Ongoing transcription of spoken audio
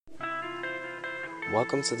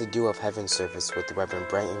Welcome to the Dew of Heaven service with Reverend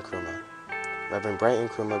Brighton Krumah. Reverend Brighton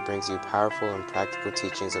Krumah brings you powerful and practical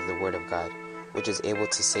teachings of the Word of God, which is able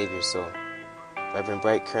to save your soul. Reverend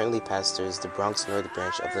Bright currently pastors the Bronx North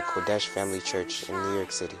Branch of the Kodesh Family Church in New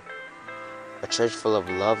York City, a church full of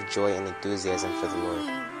love, joy, and enthusiasm for the Lord.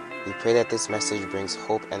 We pray that this message brings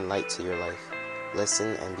hope and light to your life.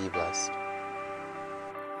 Listen and be blessed.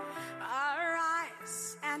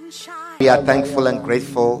 We are thankful and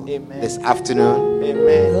grateful this afternoon.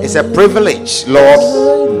 Amen. It's a privilege,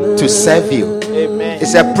 Lord, to serve you. Amen.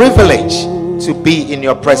 It's a privilege to be in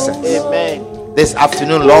your presence. Amen. This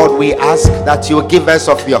afternoon, Lord, we ask that you give us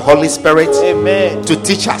of your Holy Spirit. Amen. To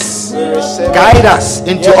teach us, guide us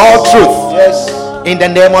into all truth. In the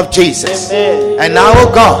name of Jesus. Amen. And now,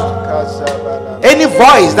 oh God, any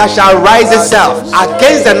voice that shall rise itself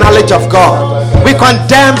against the knowledge of God, we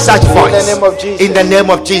condemn such voice in the name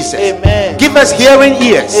of Jesus. Amen. Give us hearing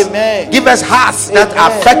ears. Amen. Give us hearts that are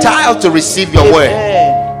fertile to receive your word.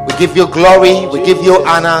 We give you glory. We give you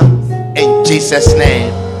honor in Jesus'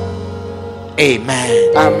 name.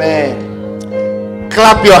 Amen. Amen.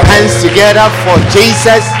 Clap your hands together for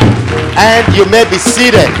Jesus, and you may be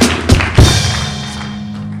seated.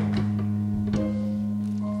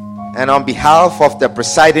 And on behalf of the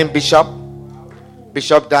presiding bishop,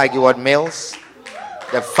 Bishop Dag Heward-Mills,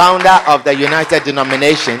 the founder of the United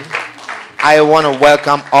Denomination, I want to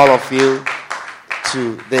welcome all of you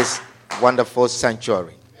to this wonderful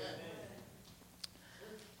sanctuary.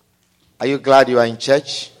 Are you glad you are in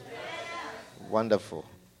church? Wonderful.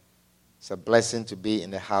 It's a blessing to be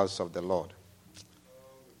in the house of the Lord.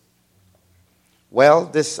 Well,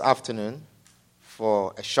 this afternoon,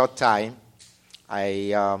 for a short time,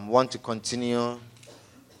 I want to continue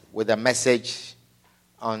with a message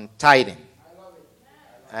on tithing.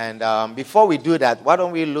 And before we do that, why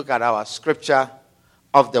don't we look at our scripture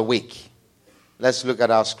of the week? Let's look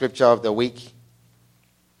at our scripture of the week.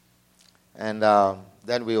 And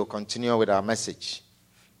then we will continue with our message.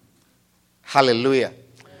 Hallelujah.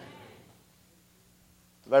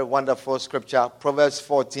 Very wonderful scripture. Proverbs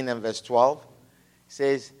 14 and verse 12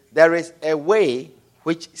 says, "There is a way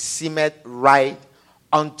which seemeth right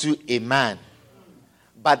unto a man,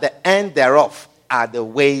 but the end thereof are the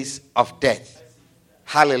ways of death."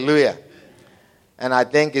 Hallelujah. And I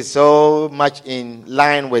think it's so much in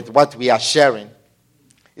line with what we are sharing.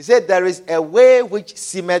 He said, "There is a way which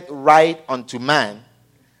seemeth right unto man,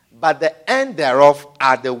 but the end thereof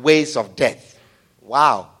are the ways of death."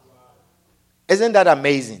 Wow. Isn't that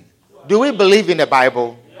amazing? Do we believe in the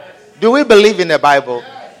Bible? Do we believe in the Bible?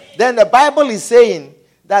 Then the Bible is saying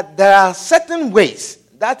that there are certain ways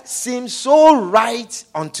that seem so right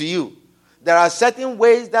unto you. There are certain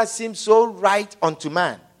ways that seem so right unto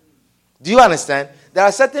man. Do you understand? There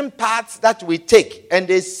are certain paths that we take and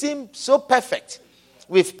they seem so perfect.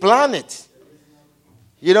 We've planned it.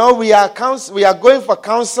 You know, we are going for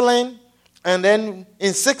counseling, and then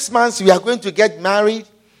in 6 months we are going to get married,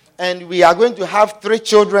 and we are going to have 3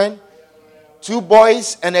 children, 2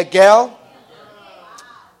 boys and a girl.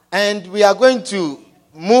 And we are going to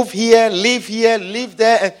move here, live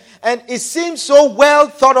there. And it seems so well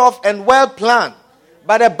thought of and well planned.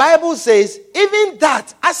 But the Bible says, even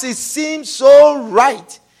that, as it seems so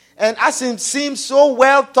right, and as it seems so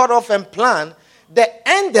well thought of and planned, the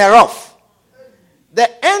end thereof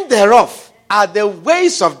are the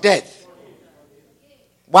ways of death.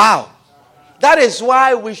 Wow. That is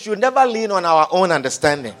why we should never lean on our own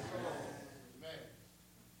understanding.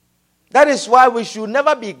 That is why we should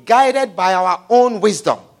never be guided by our own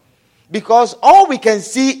wisdom. Because all we can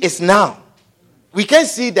see is now. We can't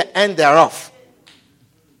see the end thereof.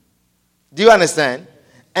 Do you understand?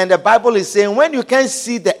 And the Bible is saying when you can't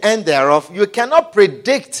see the end thereof, you cannot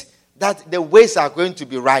predict that the ways are going to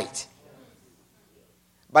be right.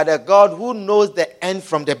 But the God who knows the end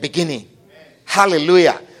from the beginning.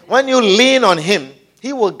 Hallelujah. When you lean on him,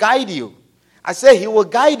 he will guide you. I say he will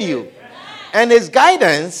guide you. And his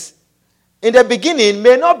guidance in the beginning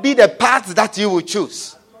may not be the path that you will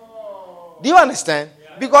choose. Do you understand?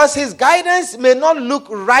 Because his guidance may not look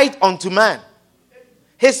right unto man.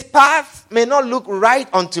 His path may not look right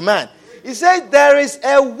unto man. He says there is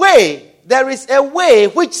a way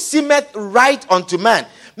which seemeth right unto man.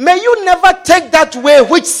 May you never take that way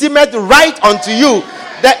which seemeth right unto you,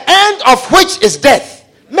 the end of which is death.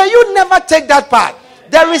 May you never take that path.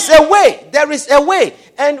 There is a way.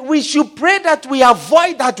 And we should pray that we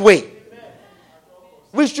avoid that way.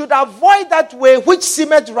 We should avoid that way which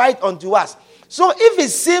seemeth right unto us. So if it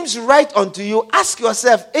seems right unto you, ask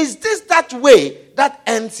yourself, is this that way that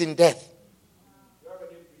ends in death?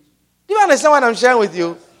 Do you understand what I'm sharing with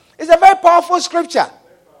you? It's a very powerful scripture.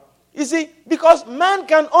 You see, because man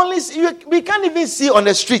can only see, we can't even see on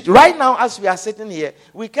the street. Right now, as we are sitting here,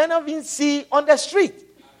 we cannot even see on the street,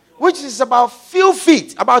 which is about few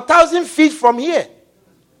feet, about 1,000 feet from here.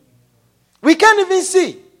 We can't even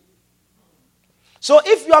see. So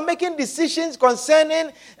if you are making decisions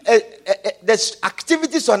concerning the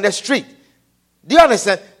activities on the street, do you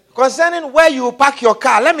understand? Concerning where you park your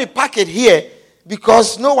car, let me park it here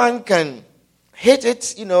because no one can hit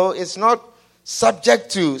it. It's not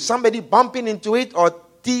subject to somebody bumping into it or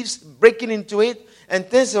thieves breaking into it and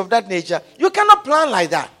things of that nature. You cannot plan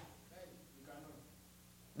like that.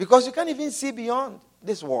 Because you can't even see beyond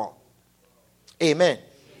this wall. Amen.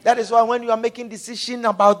 That is why when you are making decision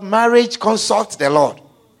about marriage, consult the Lord.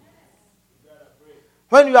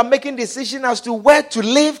 When you are making decision as to where to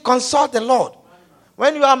live, consult the Lord.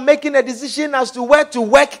 When you are making a decision as to where to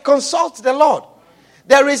work, consult the Lord.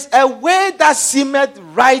 There is a way that seemeth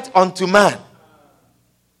right unto man.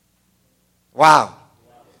 Wow.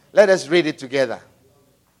 Let us read it together.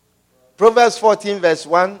 Proverbs 14 verse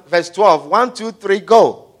 12. 1, 2, 3,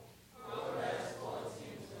 go.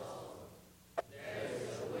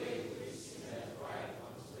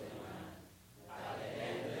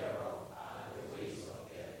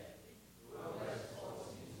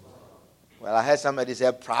 Well, I heard somebody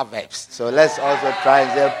say Proverbs. So let's also try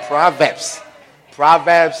and say Proverbs.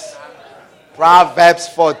 Proverbs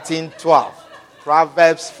 14:12.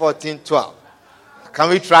 Proverbs 14:12. Can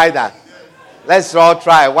we try that? Let's all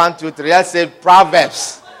try. 1, 2, 3. Let's say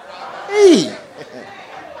Proverbs. Hey.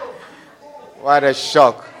 What a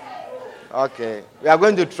shock. Okay. We are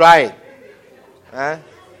going to try it. Huh?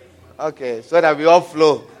 Okay. So that we all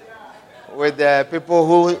flow with the people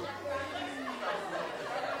who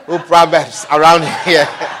Proverbs around here.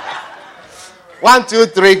 1, 2,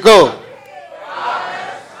 3, go.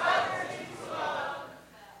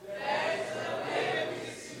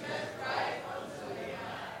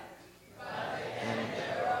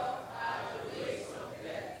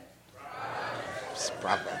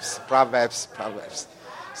 Proverbs.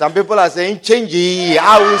 Some people are saying, change it.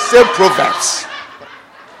 I will say Proverbs.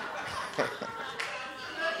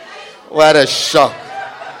 What a shock.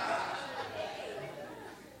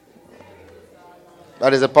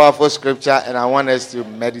 That is a powerful scripture, and I want us to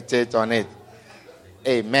meditate on it.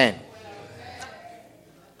 Amen.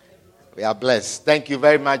 We are blessed. Thank you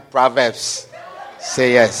very much, Proverbs.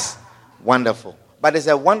 Say yes. Wonderful. But it's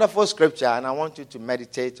a wonderful scripture, and I want you to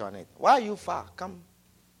meditate on it. Why are you far? Come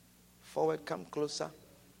forward. Come closer.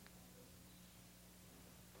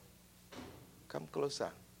 Come closer.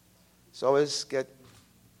 So always get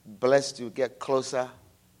blessed to get closer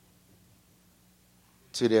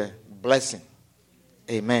to the blessing.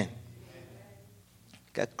 Amen.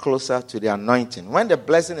 Get closer to the anointing. When the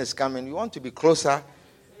blessing is coming, you want to be closer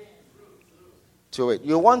to it.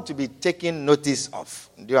 You want to be taken notice of.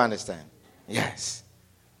 Do you understand? Yes.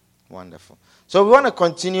 Wonderful. So we want to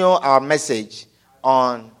continue our message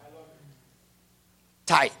on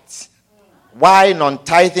tithe. Why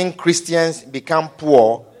non-tithing Christians become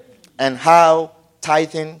poor and how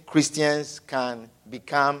tithing Christians can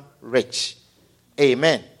become rich.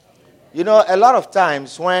 Amen. You know, a lot of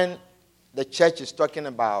times when the church is talking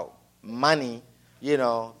about money,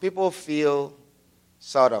 people feel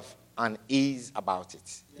sort of unease about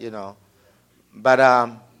it,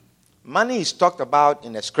 But money is talked about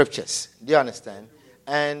in the scriptures. Do you understand?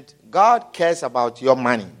 And God cares about your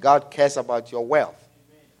money. God cares about your wealth.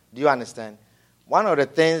 Do you understand? One of the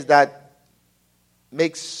things that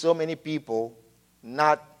makes so many people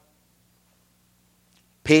not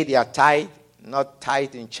pay their tithe, not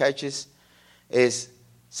tithe in churches, is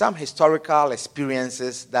some historical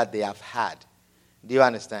experiences that they have had. Do you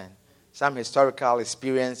understand? Some historical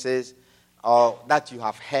experiences or that you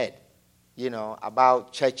have heard,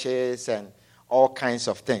 about churches and all kinds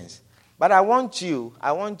of things. But I want you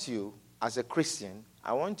as a Christian,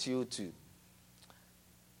 I want you to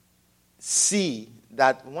see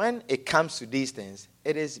that when it comes to these things,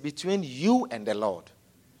 it is between you and the Lord.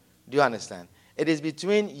 Do you understand? It is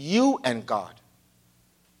between you and God.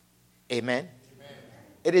 Amen?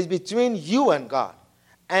 It is between you and God.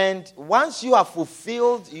 And once you have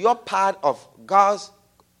fulfilled your part of God's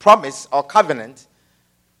promise or covenant,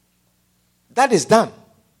 that is done.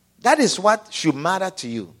 That is what should matter to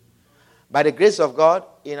you. By the grace of God,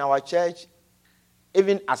 in our church,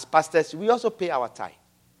 even as pastors, we also pay our tithe.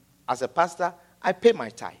 As a pastor, I pay my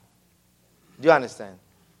tithe. Do you understand?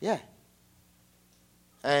 Yeah.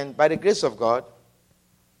 And by the grace of God,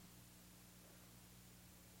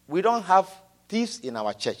 we don't have thieves in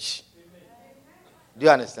our church. Do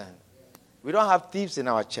you understand? We don't have thieves in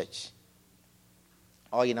our church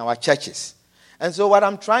or in our churches. And so what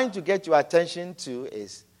I'm trying to get your attention to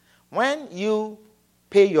is when you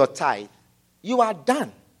pay your tithe, you are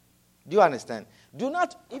done. Do you understand? Do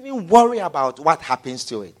not even worry about what happens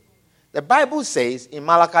to it. The Bible says in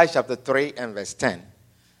Malachi chapter 3 and verse 10.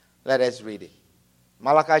 Let us read it.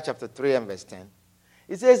 Malachi chapter 3 and verse 10.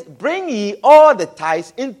 It says, bring ye all the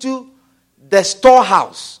tithes into the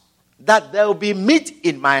storehouse, that there will be meat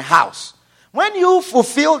in my house. When you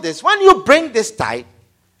fulfill this, when you bring this tithe,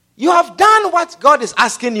 you have done what God is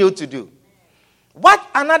asking you to do. What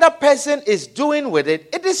another person is doing with it,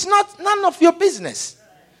 it is none of your business.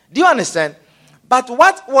 Do you understand? But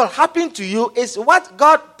what will happen to you is what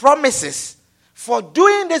God promises for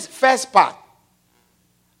doing this first part.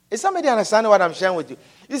 Is somebody understanding what I'm sharing with you?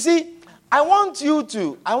 You see, I want you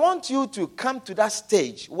to come to that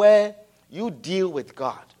stage where you deal with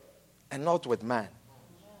God and not with man.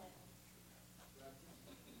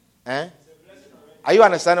 Are you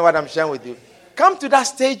understanding what I'm sharing with you? Come to that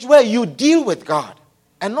stage where you deal with God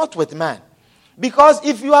and not with man. Because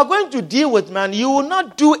if you are going to deal with man, you will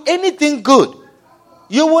not do anything good.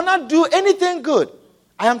 You will not do anything good.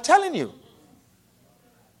 I am telling you.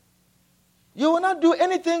 You will not do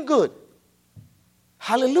anything good.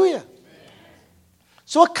 Hallelujah. Amen.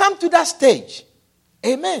 So come to that stage.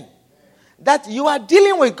 Amen. That you are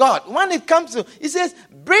dealing with God. When it comes to, it says,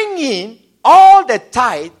 bring in all the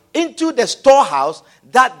tithe into the storehouse,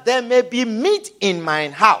 that there may be meat in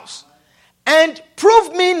mine house. And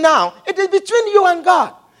prove me now. It is between you and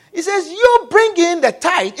God. It says, you bring in the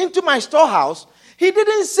tithe into my storehouse. He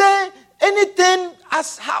didn't say anything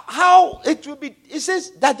as how it will be. It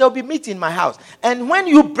says that there will be meat in my house. And when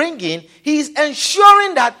you bring in, he is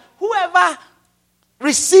ensuring that whoever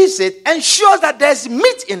receives it ensures that there's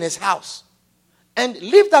meat in his house. And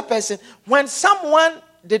leave that person. When someone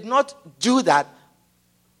did not do that,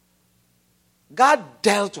 God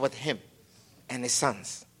dealt with him and his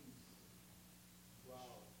sons.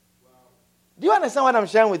 Do you understand what I'm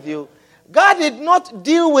sharing with you? God did not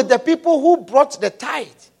deal with the people who brought the tithe,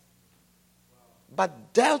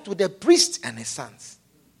 but dealt with the priest and his sons.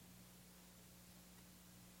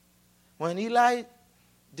 When Eli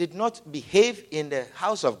did not behave in the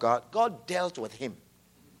house of God, God dealt with him,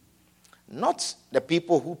 not the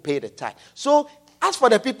people who paid the tithe. So, as for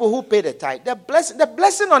the people who paid the tithe, the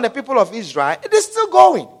blessing on the people of Israel, it is still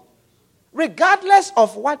going, regardless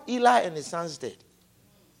of what Eli and his sons did.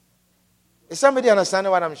 Is somebody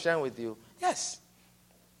understanding what I'm sharing with you? Yes.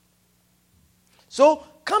 So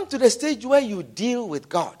come to the stage where you deal with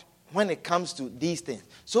God when it comes to these things,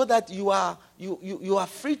 so that you are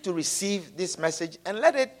free to receive this message and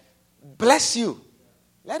let it bless you.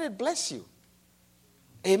 Let it bless you.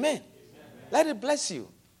 Amen. Let it bless you.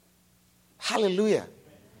 Hallelujah.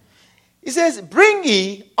 He says, bring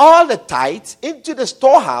ye all the tithes into the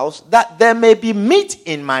storehouse, that there may be meat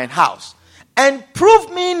in mine house. And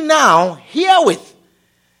prove me now herewith,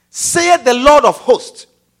 saith the Lord of hosts.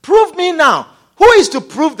 Prove me now. Who is to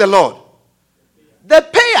prove the Lord? The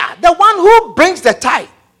payer, the one who brings the tithe.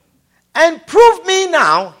 And prove me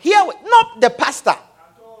now herewith, not the pastor,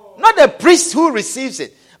 not the priest who receives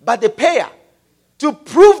it, but the payer, to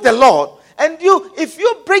prove the Lord. And if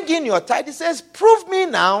you bring in your tithe, it says, prove me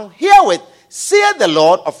now herewith, saith the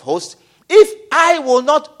Lord of hosts, if I will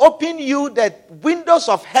not open you the windows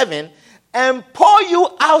of heaven and pour you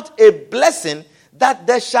out a blessing, that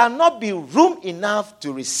there shall not be room enough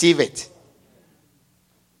to receive it.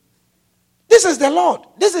 This is the Lord.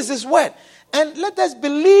 This is his word. And let us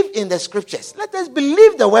believe in the scriptures. Let us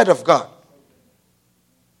believe the word of God.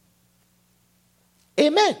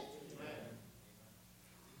 Amen.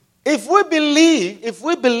 If we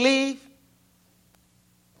believe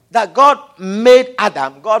that God made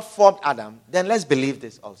Adam, God formed Adam, then let's believe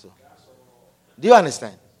this also. Do you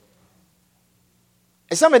understand?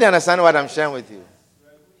 Is somebody understand what I'm sharing with you?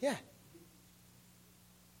 Yeah.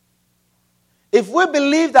 If we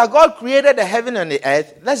believe that God created the heaven and the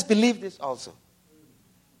earth, let's believe this also.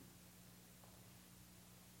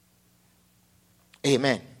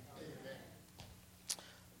 Amen.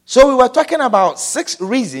 So we were talking about 6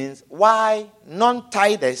 reasons why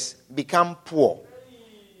non-tithers become poor.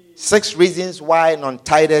 6 reasons why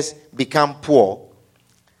non-tithers become poor.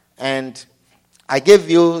 And I gave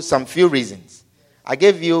you some few reasons. I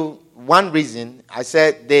gave you one reason. I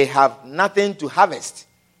said they have nothing to harvest.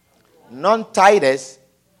 Non-tithers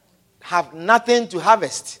have nothing to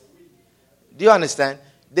harvest. Do you understand?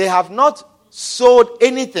 They have not sowed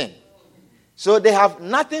anything. So they have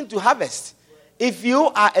nothing to harvest. If you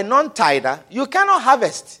are a non-tither, you cannot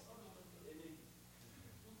harvest.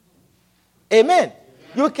 Amen.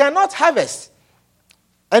 You cannot harvest.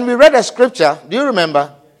 And we read a scripture. Do you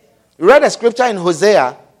remember? We read a scripture in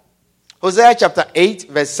Hosea chapter 8,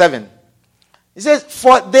 verse 7. It says,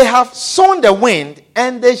 for they have sown the wind,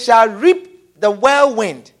 and they shall reap the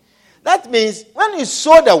whirlwind. That means when you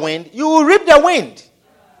sow the wind, you will reap the wind.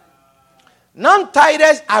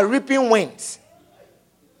 Non-tithers are reaping winds.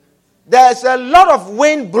 There's a lot of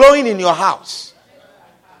wind blowing in your house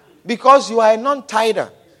because you are a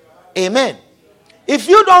non-tither. Amen. If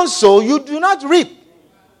you don't sow, you do not reap.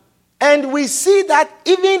 And we see that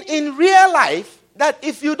even in real life, that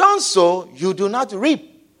if you don't sow, you do not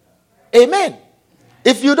reap. Amen.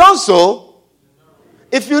 If you don't sow,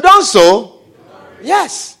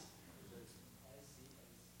 yes.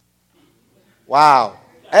 Wow.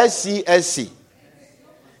 SC.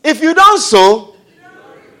 If you don't sow,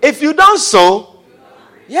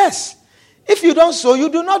 yes. If you don't sow, you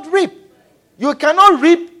do not reap. You cannot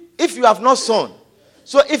reap if you have not sown.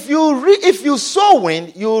 So if you sow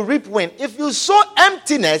wind, you will reap wind. If you sow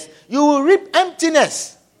emptiness, you will reap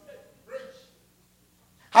emptiness.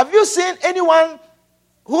 Have you seen anyone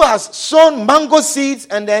who has sown mango seeds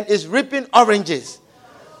and then is reaping oranges?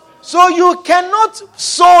 So you cannot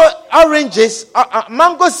sow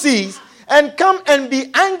mango seeds, and come and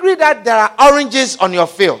be angry that there are oranges on your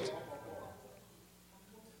field.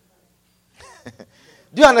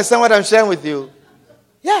 Do you understand what I'm sharing with you?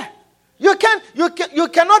 Yeah. You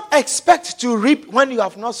cannot expect to reap when you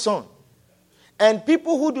have not sown. And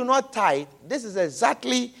people who do not tithe, this is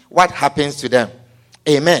exactly what happens to them.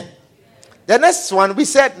 Amen. The next one, we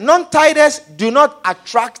said non-tithers do not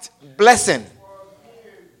attract blessing.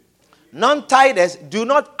 Non-tithers do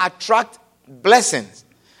not attract blessings.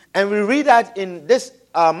 And we read that in this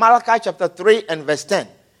Malachi chapter 3 and verse 10.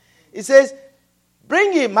 It says,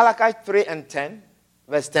 bring ye, Malachi 3 and 10,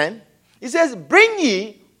 verse 10. It says, bring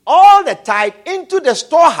ye all the tithe into the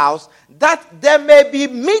storehouse, that there may be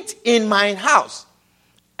meat in mine house.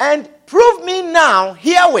 And prove me now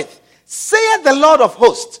herewith, saith the Lord of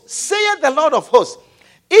hosts,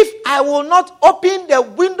 if I will not open the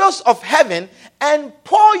windows of heaven and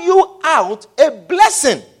pour you out a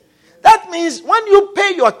blessing. That means when you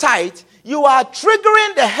pay your tithe, you are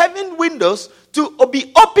triggering the heaven windows to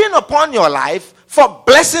be open upon your life for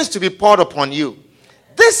blessings to be poured upon you.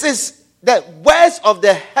 This is the words of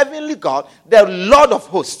the heavenly God, the Lord of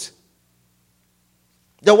hosts,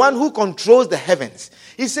 the one who controls the heavens.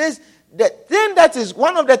 He says, the thing that is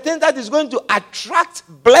one of the things that is going to attract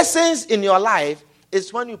blessings in your life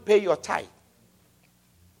is when you pay your tithe.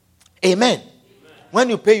 Amen. When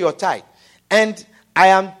you pay your tithe. And I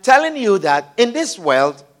am telling you that in this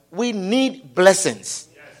world, we need blessings.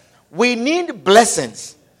 We need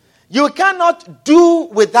blessings. You cannot do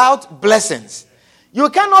without blessings. You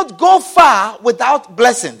cannot go far without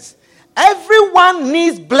blessings. Everyone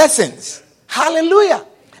needs blessings. Hallelujah.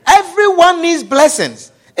 Everyone needs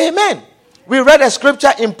blessings. Amen. We read a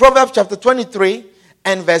scripture in Proverbs chapter 23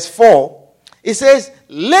 and verse 4. It says,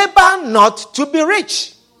 labor not to be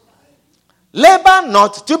rich. Labor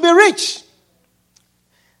not to be rich.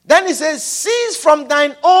 Then it says, cease from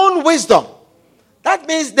thine own wisdom. That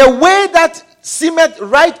means the way that seemeth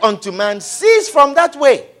right unto man, cease from that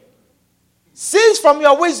way. Cease from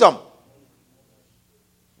your wisdom.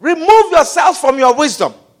 Remove yourself from your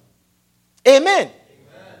wisdom. Amen.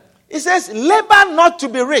 It says, labor not to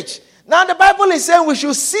be rich. Now the Bible is saying we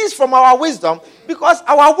should cease from our wisdom because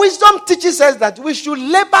our wisdom teaches us that we should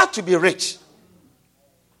labor to be rich.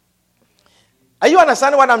 Are you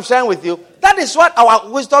understanding what I'm sharing with you? That is what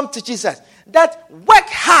our wisdom teaches us. That work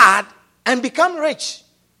hard and become rich.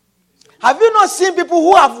 Have you not seen people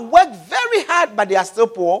who have worked very hard but they are still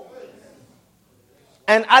poor?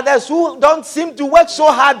 And others who don't seem to work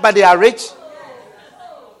so hard but they are rich?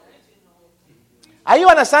 Are you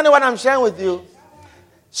understanding what I'm sharing with you?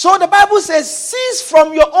 So the Bible says, cease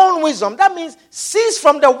from your own wisdom. That means cease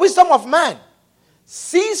from the wisdom of man.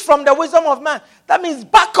 Cease from the wisdom of man. That means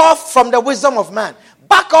back off from the wisdom of man.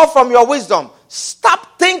 Back off from your wisdom.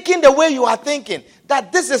 Stop thinking the way you are thinking.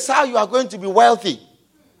 That this is how you are going to be wealthy.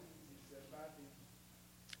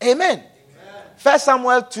 Amen. 1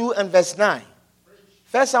 Samuel 2 and verse 9.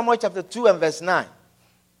 1 Samuel chapter 2 and verse 9.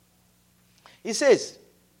 He says,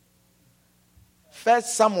 1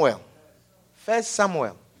 Samuel.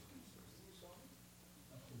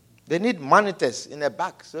 They need monitors in the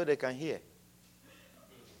back so they can hear.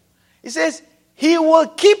 He says, he will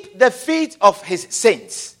keep the feet of his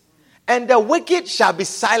saints, and the wicked shall be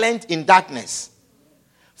silent in darkness.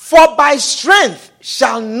 For by strength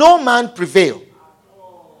shall no man prevail.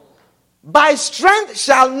 By strength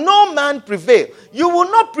shall no man prevail. You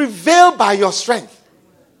will not prevail by your strength.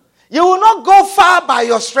 You will not go far by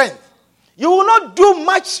your strength. You will not do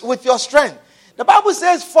much with your strength. The Bible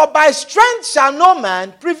says, for by strength shall no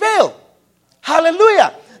man prevail.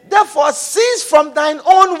 Hallelujah. Therefore, cease from thine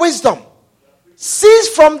own wisdom. Cease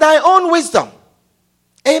from thine own wisdom.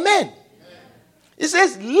 Amen. It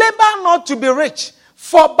says, labor not to be rich,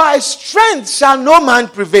 for by strength shall no man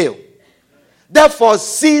prevail. Therefore,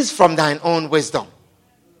 cease from thine own wisdom.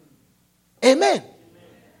 Amen.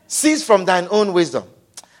 Cease from thine own wisdom.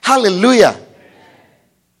 Hallelujah.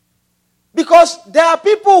 Because there are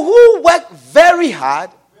people who work very hard,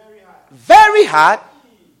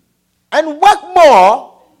 and work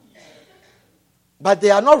more, but they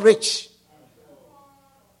are not rich.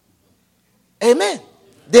 Amen.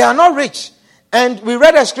 They are not rich. And we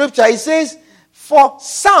read a scripture, it says, for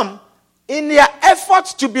some, in their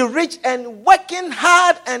efforts to be rich and working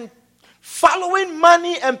hard and following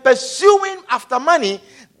money and pursuing after money,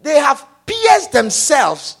 they have pierced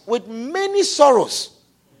themselves with many sorrows.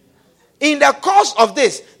 In the course of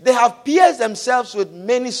this, they have pierced themselves with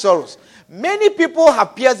many sorrows. Many people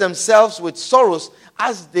have pierced themselves with sorrows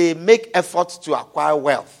as they make efforts to acquire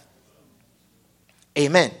wealth.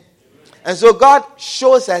 Amen. And so God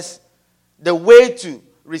shows us the way to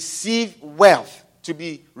receive wealth, to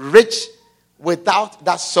be rich without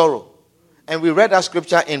that sorrow. And we read that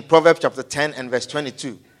scripture in Proverbs chapter 10 and verse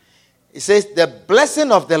 22. It says, the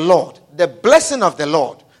blessing of the Lord, the blessing of the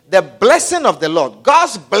Lord, the blessing of the Lord,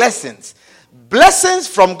 God's blessings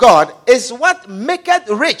from God is what maketh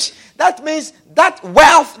rich. That means that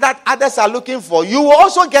wealth that others are looking for, you will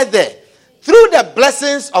also get there through the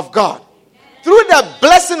blessings of God, through the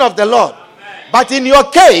blessing of the Lord. But in your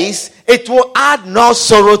case, it will add no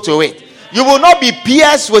sorrow to it. You will not be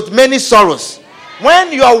pierced with many sorrows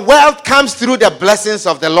when your wealth comes through the blessings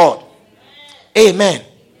of the Lord. Amen.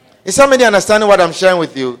 Is somebody understanding what I'm sharing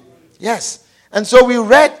with you? Yes. And so we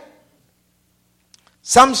read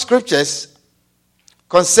some scriptures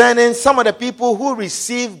concerning some of the people who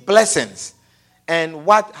receive blessings and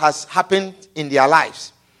what has happened in their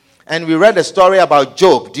lives. And we read a story about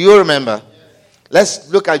Job. Do you remember? Yes. Let's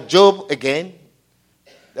look at Job again.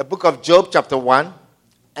 The book of Job chapter 1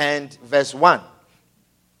 and verse 1.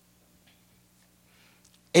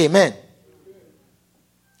 Amen.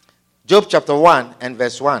 Job chapter 1 and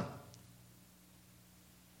verse 1.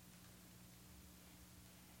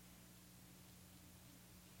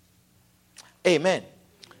 Amen.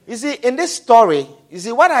 You see, in this story,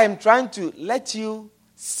 what I am trying to let you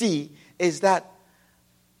see is that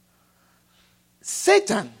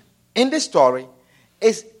Satan in this story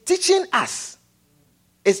is teaching us,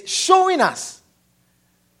 is showing us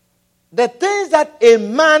the things that a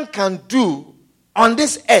man can do on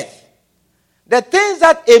this earth. The things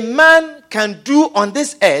that a man can do on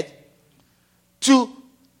this earth to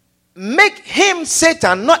make him,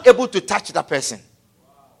 Satan, not able to touch that person.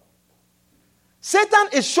 Satan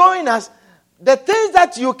is showing us the things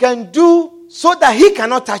that you can do so that he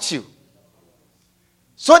cannot touch you.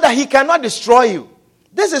 So that he cannot destroy you.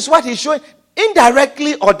 This is what he's showing.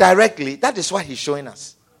 Indirectly or directly, that is what he's showing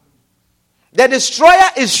us. The destroyer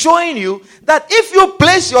is showing you that if you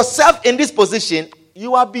place yourself in this position,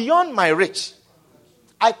 you are beyond my reach.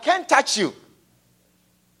 I can't touch you.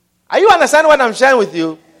 Are you understanding what I'm sharing with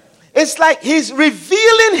you? It's like he's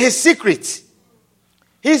revealing his secret.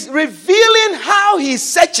 He's revealing how he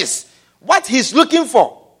searches, what he's looking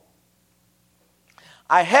for.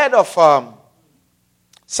 I heard of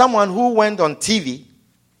someone who went on TV,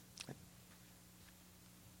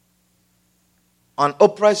 on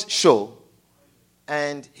Oprah's show,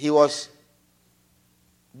 and he was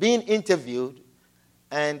being interviewed,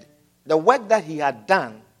 and the work that he had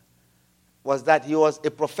done was that he was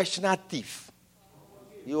a professional thief.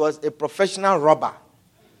 He was a professional robber.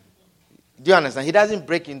 Do you understand? He doesn't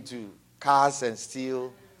break into cars and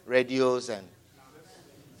steal radios and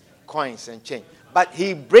coins and change. But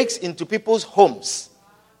he breaks into people's homes.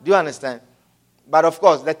 Do you understand? But of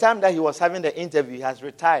course, the time that he was having the interview, he has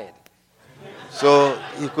retired. So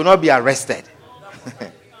he could not be arrested.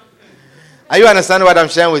 Are you understanding what I'm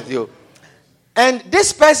sharing with you? And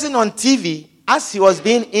this person on TV, as he was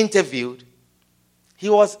being interviewed, he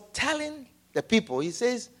was telling the people, he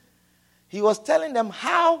was telling them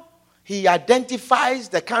how he identifies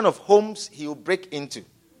the kind of homes he will break into.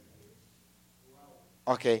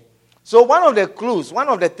 Okay. So one of the clues, one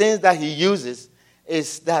of the things that he uses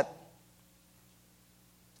is that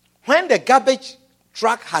when the garbage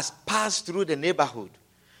truck has passed through the neighborhood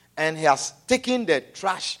and he has taken the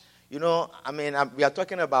trash, we are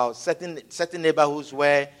talking about certain neighborhoods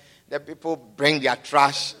where the people bring their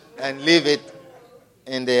trash and leave it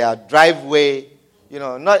in their driveway,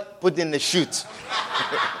 not put in the chute.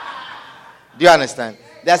 Do you understand?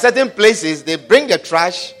 There are certain places they bring the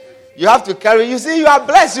trash, You have to carry. You see, you are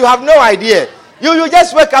blessed. You have no idea. You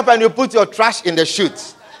just wake up and you put your trash in the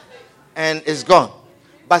chute. And it's gone.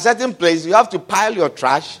 But certain place, you have to pile your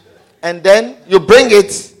trash. And then you bring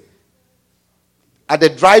it at the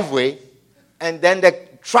driveway. And then the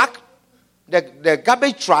truck, the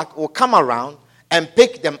garbage truck will come around and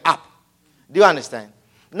pick them up. Do you understand?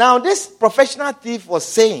 Now, this professional thief was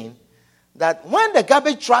saying that when the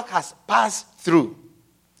garbage truck has passed through,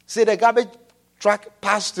 say the garbage truck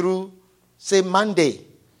passed through, say Monday,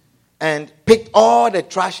 and picked all the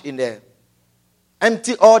trash in there,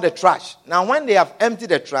 empty all the trash. Now, when they have emptied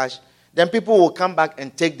the trash, then people will come back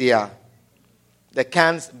and take the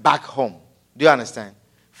cans back home. Do you understand?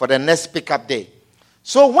 For the next pickup day.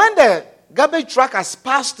 So when the garbage truck has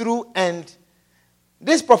passed through and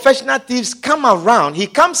these professional thieves come around, he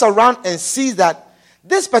comes around and sees that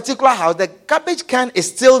this particular house, the garbage can is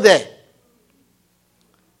still there.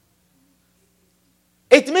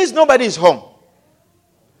 It means nobody is home.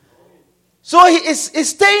 So he is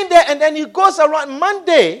staying there, and then he goes around.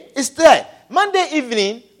 Monday is there. Monday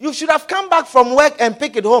evening, you should have come back from work and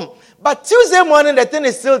pick it home. But Tuesday morning, the thing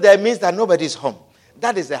is still there, means that nobody is home.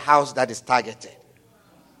 That is the house that is targeted.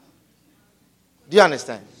 Do you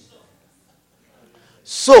understand?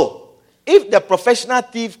 So, if the professional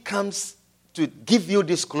thief comes to give you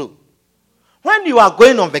this clue, when you are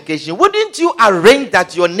going on vacation, wouldn't you arrange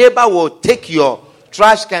that your neighbor will take your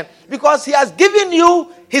trash can? Because he has given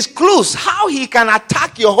you his clues how he can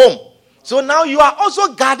attack your home. So now you are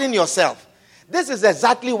also guarding yourself. This is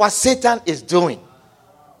exactly what Satan is doing.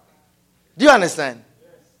 Do you understand?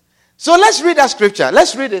 So let's read that scripture.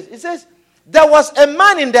 Let's read it. It says, there was a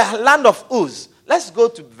man in the land of Uz. Let's go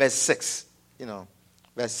to verse 6.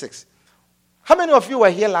 Verse 6. How many of you were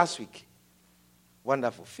here last week?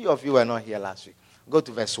 Wonderful. Few of you were not here last week. Go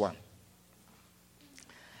to verse 1.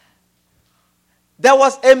 There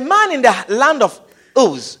was a man in the land of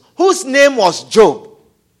Uz whose name was Job.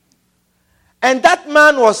 And that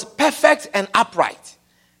man was perfect and upright,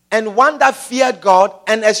 and one that feared God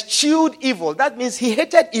and eschewed evil. That means he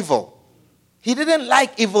hated evil. He didn't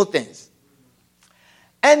like evil things.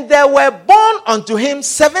 And there were born unto him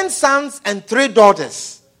 7 sons and 3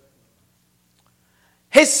 daughters.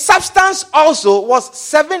 His substance also was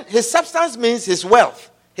 7. His substance means his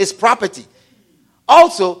wealth, his property.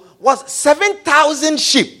 Also was 7,000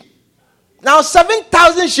 sheep. Now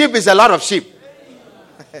 7,000 sheep is a lot of sheep.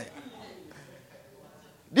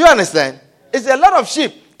 Do you understand? It's a lot of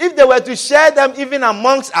sheep. If they were to share them even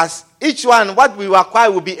amongst us, each one, what we acquire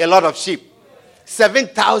will be a lot of sheep.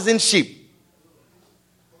 7,000 sheep.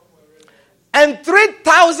 And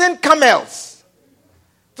 3,000 camels.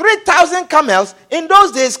 3,000 camels. In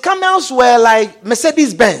those days, camels were like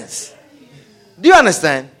Mercedes-Benz. Do you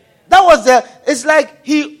understand? That was it's like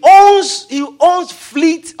he owns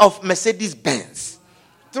fleet of Mercedes-Benz.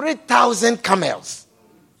 3,000 camels.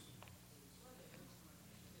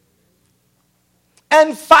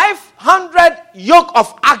 And 500 yoke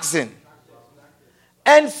of oxen.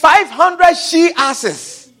 And 500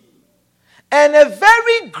 she-asses. And a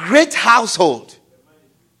very great household.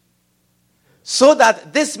 So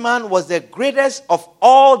that this man was the greatest of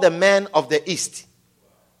all the men of the East.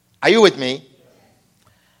 Are you with me?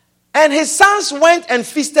 And his sons went and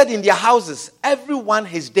feasted in their houses, every one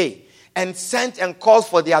his day, and sent and called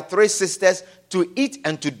for their 3 sisters to eat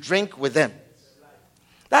and to drink with them.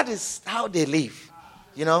 That is how they live.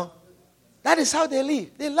 That is how they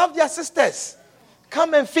live. They love their sisters.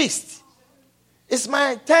 Come and feast. It's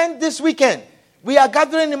my turn this weekend. We are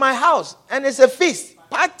gathering in my house, and it's a feast.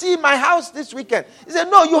 Party in my house this weekend. He said,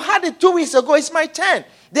 no, you had it 2 weeks ago. It's my turn.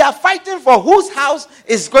 They are fighting for whose house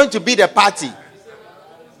is going to be the party.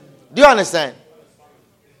 Do you understand?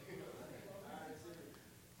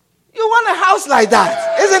 You want a house like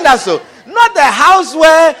that. Isn't that so? Not a house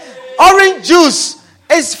where orange juice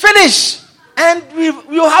is finished. And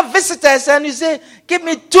you have visitors and you say, give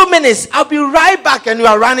me 2 minutes. I'll be right back. And you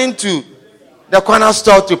are running to the corner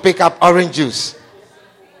store to pick up orange juice.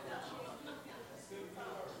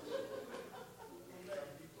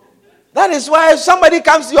 That is why if somebody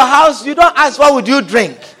comes to your house, you don't ask, what would you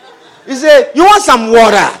drink? You say, you want some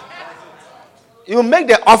water? You make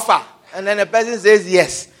the offer. And then the person says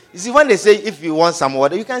yes. You see, when they say, if you want some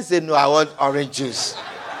water, you can't say, no, I want orange juice.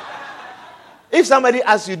 If somebody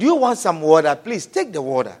asks you, do you want some water? Please take the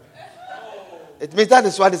water. It means that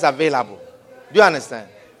is what is available. Do you understand?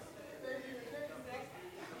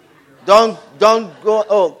 Don't go,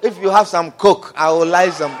 oh, if you have some Coke, I will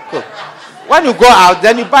like some Coke. When you go out,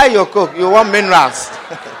 then you buy your Coke. You want minerals.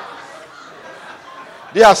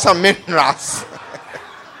 Do you have some minerals?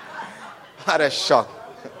 What a shock.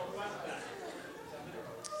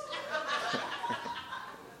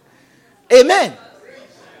 Amen.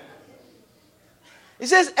 It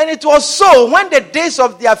says, and it was so when the days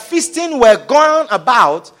of their feasting were gone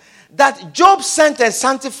about, that Job sent and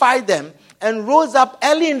sanctified them, and rose up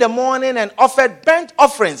early in the morning and offered burnt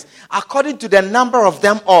offerings according to the number of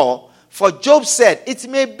them all. For Job said, it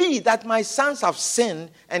may be that my sons have sinned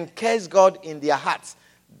and cursed God in their hearts.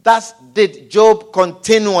 Thus did Job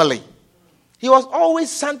continually. He was always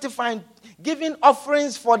sanctifying, giving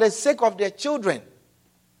offerings for the sake of their children,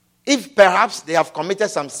 if perhaps they have committed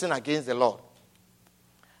some sin against the Lord.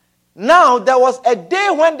 Now, there was a day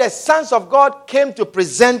when the sons of God came to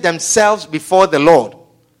present themselves before the Lord,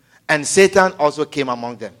 and Satan also came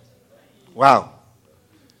among them. Wow.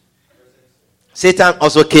 Satan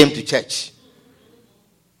also came to church.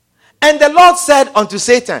 And the Lord said unto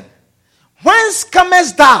Satan, whence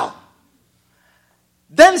comest thou?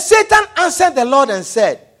 Then Satan answered the Lord and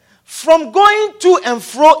said, from going to and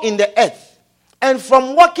fro in the earth, and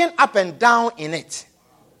from walking up and down in it.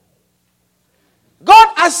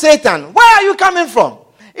 God asked Satan, where are you coming from?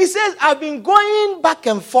 He says, I've been going back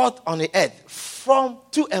and forth on the earth, from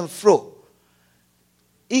to and fro,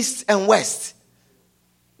 east and west,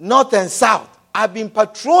 north and south. I've been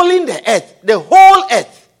patrolling the earth, the whole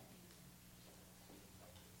earth.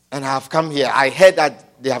 And I have come here. I heard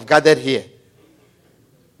that they have gathered here.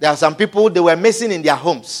 There are some people, they were missing in their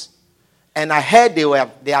homes. And I heard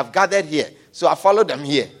they have gathered here. So I followed them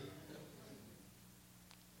here.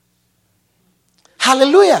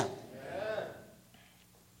 Hallelujah. Yeah.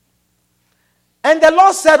 And the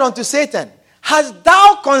Lord said unto Satan, hast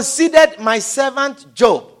thou considered my servant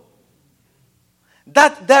Job,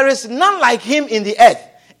 that there is none like him in the earth,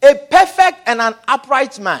 a perfect and an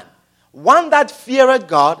upright man, one that feareth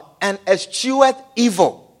God and escheweth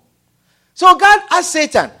evil? So God asked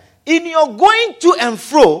Satan, in your going to and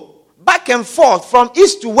fro, back and forth from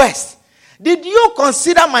east to west, did you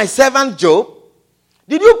consider my servant Job?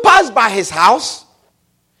 Did you pass by his house?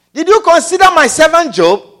 Did you consider my servant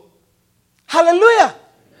Job? Hallelujah. Amen.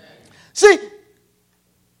 See,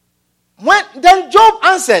 then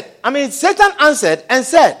Satan answered and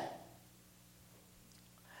said,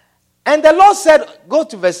 and the Lord said, go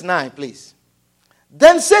to verse 9, please.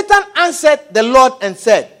 Then Satan answered the Lord and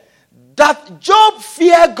said, doth Job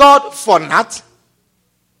fear God for naught?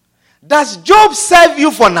 Does Job serve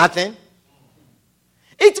you for nothing?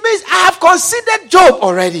 It means I have considered Job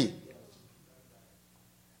already.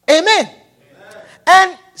 Amen. Amen.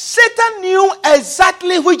 And Satan knew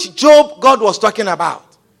exactly which Job God was talking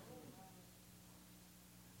about.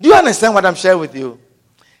 Do you understand what I'm sharing with you?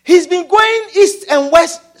 He's been going east and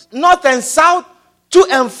west, north and south, to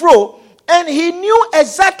and fro, and he knew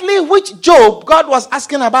exactly which Job God was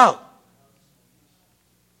asking about.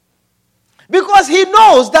 Because he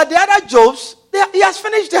knows that the other Jobs, he has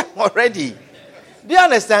finished them already. Do you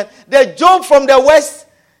understand? The Job from the west,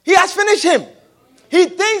 he has finished him. He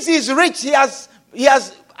thinks he's rich. He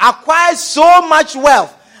has acquired so much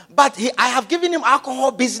wealth. But I have given him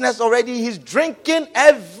alcohol business already. He's drinking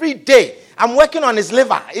every day. I'm working on his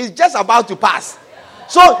liver. He's just about to pass.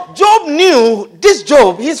 So Job knew this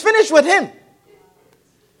Job, he's finished with him.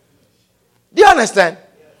 Do you understand?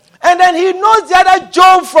 And then he knows the other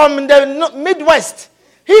Job from the Midwest.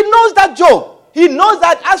 He knows that Job. He knows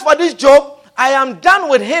that as for this Job, I am done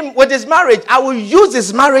with him, with his marriage. I will use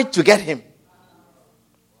his marriage to get him.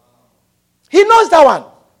 He knows that one.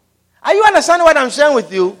 Are you understanding what I'm sharing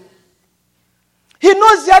with you? He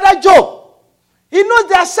knows the other Job. He knows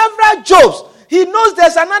there are several Jobs. He knows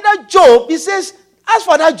there's another Job. He says, as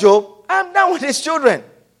for that Job, I'm done with his children.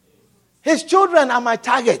 His children are my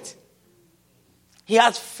target. He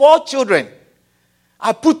has 4 children.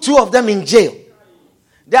 I put 2 of them in jail.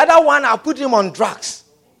 The other one, I put him on drugs.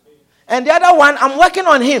 And the other one, I'm working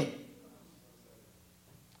on him.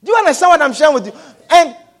 Do you understand what I'm sharing with you?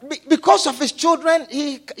 And because of his children,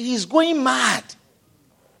 he's going mad.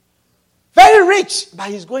 Very rich, but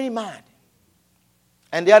he's going mad.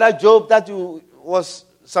 And the other Job that was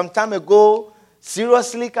some time ago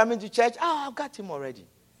seriously coming to church, I've got him already.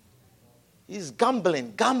 He's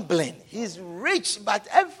gambling. He's rich, but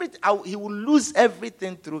he will lose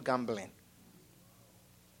everything through gambling.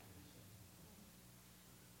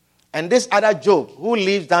 And this other Job, who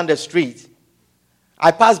lives down the street,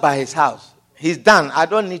 I passed by his house. He's done. I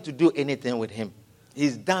don't need to do anything with him.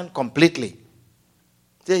 He's done completely.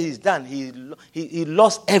 So he's done. He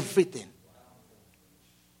lost everything.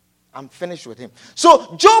 I'm finished with him.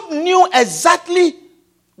 So Job knew exactly,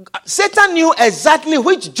 Satan knew exactly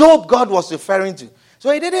which Job God was referring to.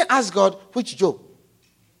 So he didn't ask God, which Job?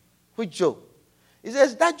 Which Job? He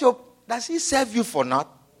says, that Job, does he serve you for naught?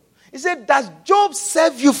 He said, does Job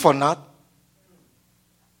serve you for naught?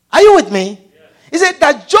 Are you with me? He said,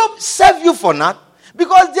 that Job serve you for naught?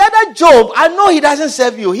 Because the other Job, I know he doesn't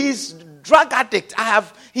serve you. He's drug addict.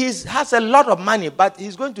 He has a lot of money, but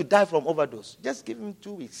he's going to die from overdose. Just give him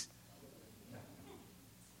 2 weeks.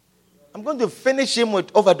 I'm going to finish him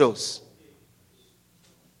with overdose.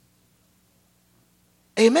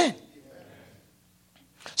 Amen.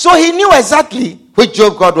 So he knew exactly which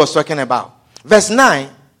Job God was talking about. Verse 9,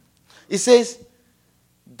 it says,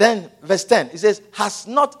 then verse 10, it says, has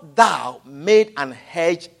not thou made an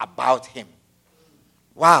hedge about him?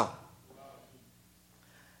 Wow.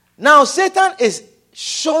 Now Satan is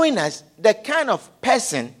showing us the kind of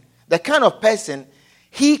person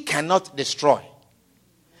he cannot destroy.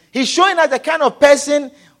 He's showing us the kind of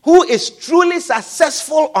person who is truly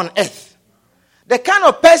successful on earth. The kind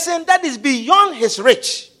of person that is beyond his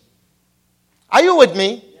reach. Are you with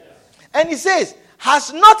me? Yes. And he says,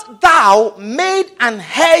 has not thou made an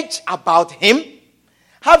hedge about him?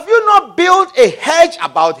 Have you not built a hedge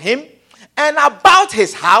about him and about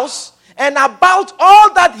his house and about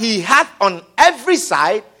all that he hath on every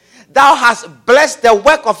side? Thou hast blessed the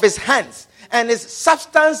work of his hands, and his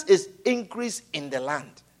substance is increased in the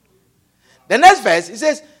land. The next verse, he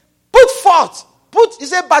says, but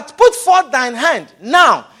put forth thine hand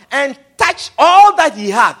now and touch all that he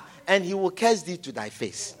hath, and he will curse thee to thy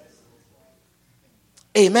face.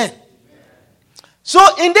 Amen. So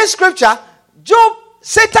in this scripture,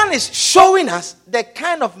 Satan is showing us the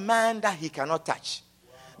kind of man that he cannot touch.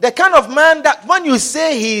 The kind of man that when you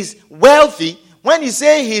say he's wealthy, when you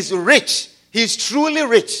say he's rich, he's truly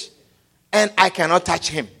rich, and I cannot touch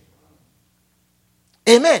him.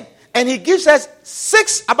 Amen. And he gives us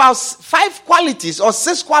 5 qualities or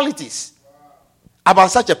 6 qualities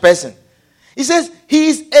about such a person. He says he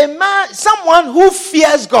is a man, someone who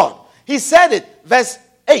fears God. He said it, verse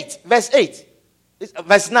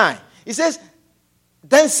 9. He says,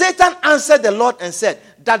 then Satan answered the Lord and said,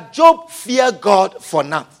 that Job fear God for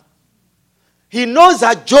naught. He knows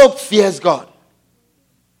that Job fears God.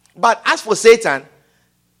 But as for Satan,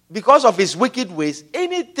 because of his wicked ways,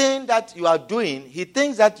 anything that you are doing, he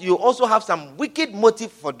thinks that you also have some wicked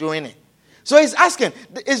motive for doing it. So he's asking,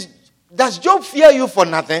 does Job fear you for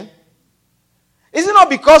nothing? Is it not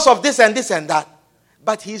because of this and this and that?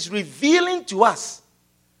 But he's revealing to us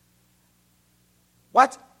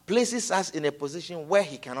what places us in a position where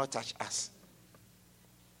he cannot touch us.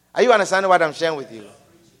 Are you understanding what I'm sharing with you?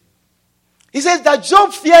 He says that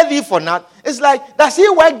Job fear thee for naught. It's like, does he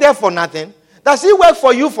work there for nothing? Does he work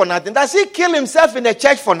for you for nothing? Does he kill himself in the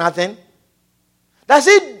church for nothing? Does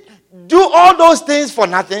he do all those things for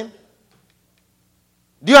nothing?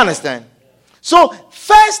 Do you understand? So,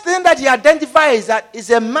 first thing that he identifies is that is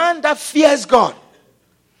a man that fears God.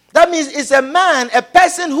 That means it's a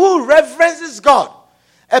person who reverences God.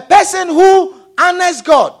 A person who honors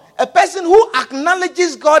God. A person who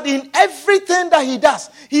acknowledges God in everything that he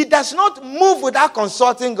does. He does not move without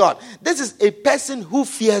consulting God. This is a person who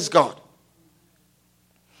fears God.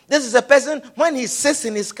 This is a person, when he sits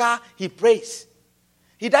in his car, he prays.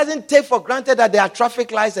 He doesn't take for granted that there are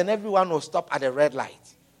traffic lights and everyone will stop at a red light.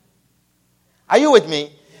 Are you with me?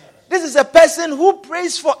 Yes. This is a person who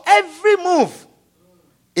prays for every move.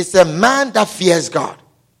 It's a man that fears God.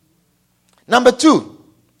 Number 2,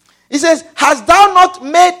 he says, hast thou not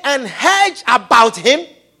made an hedge about him?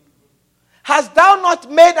 Hast thou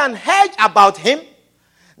not made an hedge about him?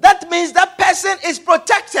 That means that person is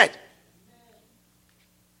protected.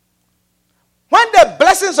 When the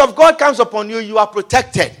blessings of God comes upon you, you are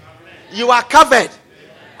protected. Amen. You are covered. Amen.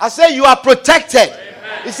 I say you are protected.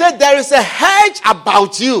 Amen. He said there is a hedge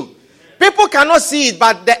about you. Amen. People cannot see it,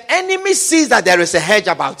 but the enemy sees that there is a hedge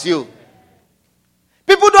about you.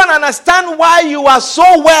 People don't understand why you are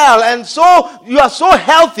so well and so you are so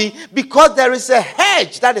healthy, because there is a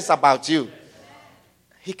hedge that is about you.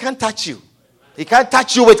 He can't touch you. He can't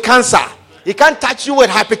touch you with cancer. He can't touch you with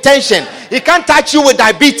hypertension. He can't touch you with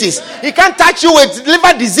diabetes. He can't touch you with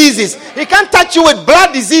liver diseases. He can't touch you with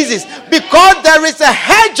blood diseases, because there is a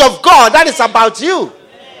hedge of God that is about you.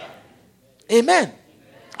 Amen.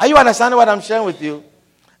 Are you understanding what I'm sharing with you?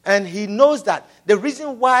 And he knows that the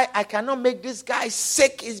reason why I cannot make this guy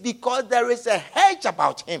sick is because there is a hedge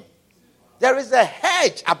about him. There is a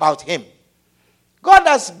hedge about him. God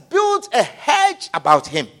has built a hedge about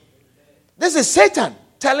him. This is Satan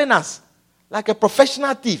telling us, like a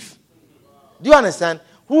professional thief. Do you understand?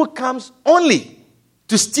 Who comes only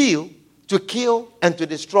to steal, to kill, and to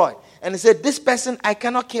destroy. And he said, this person, I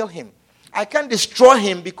cannot kill him. I can't destroy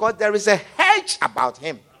him because there is a hedge about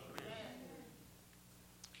him.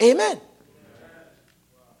 Amen.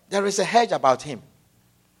 There is a hedge about him.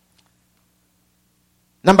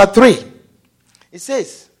 Number 3, it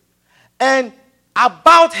says, and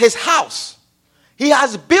about his house. He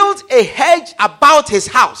has built a hedge about his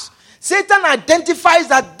house. Satan identifies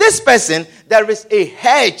that this person, there is a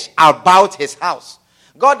hedge about his house.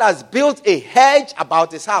 God has built a hedge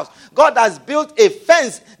about his house. God has built a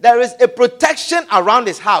fence. There is a protection around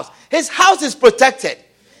his house. His house is protected.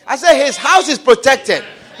 I say his house is protected.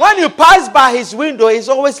 When you pass by his window, it's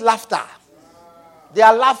always laughter. They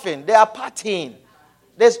are laughing. They are partying.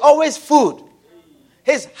 There's always food.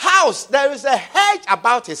 His house, there is a hedge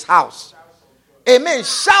about his house. Amen.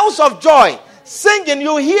 Shouts of joy. Singing.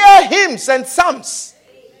 You hear hymns and psalms.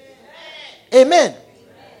 Amen.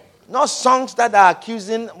 Not songs that are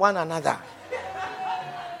accusing one another.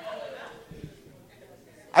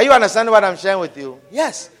 Are you understanding what I'm sharing with you?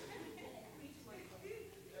 Yes.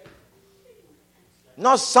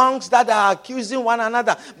 Not songs that are accusing one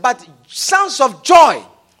another, but sounds of joy.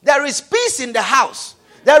 There is peace in the house.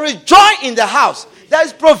 There is joy in the house. There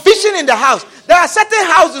is provision in the house. There are certain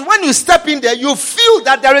houses, when you step in there, you feel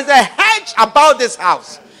that there is a hedge about this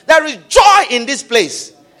house. There is joy in this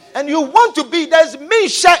place. And you want to be, there's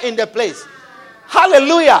share in the place.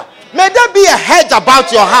 Hallelujah. May there be a hedge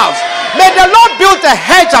about your house. May the Lord build a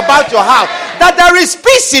hedge about your house. That there is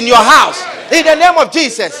peace in your house. In the name of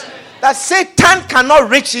Jesus. That Satan cannot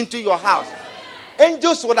reach into your house.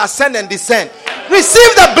 Angels will ascend and descend.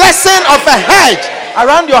 Receive the blessing of a hedge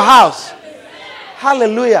around your house.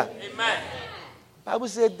 Hallelujah. Amen. Bible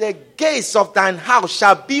says the gates of thine house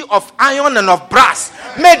shall be of iron and of brass.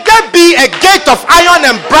 May there be a gate of iron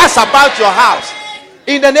and brass about your house.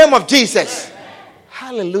 In the name of Jesus.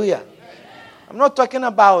 Hallelujah. I'm not talking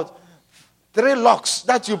about 3 locks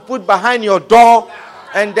that you put behind your door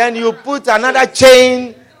and then you put another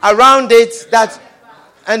chain around it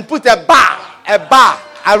and put a bar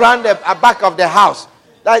around the back of the house.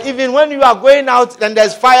 That even when you are going out and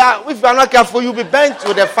there's fire, if you are not careful, you'll be burnt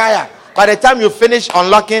with the fire by the time you finish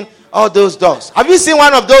unlocking all those doors. Have you seen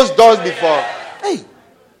one of those doors before? Hey,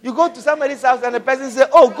 you go to somebody's house and the person says,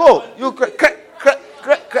 oh, go. You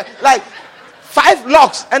like 5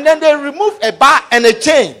 locks, and then they remove a bar and a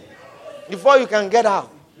chain before you can get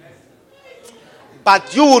out.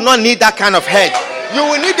 But you will not need that kind of hedge. You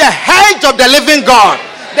will need the hedge of the living God,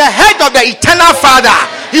 the hedge of the eternal Father.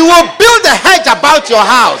 He will build a hedge about your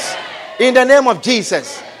house in the name of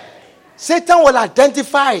Jesus. Satan will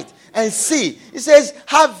identify it and see. He says,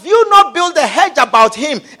 have you not built a hedge about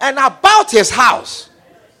him and about his house?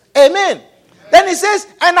 Amen. Then he says,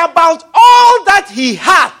 and about all that he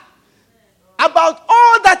hath. About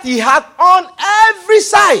all that he hath on every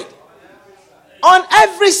side. On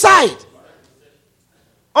every side.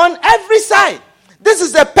 On every side. This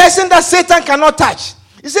is the person that Satan cannot touch.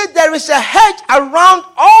 He said there is a hedge around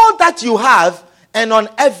all that you have and on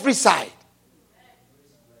every side.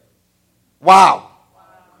 Wow.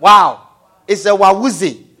 Wow. It's a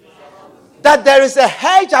wawuzi. That there is a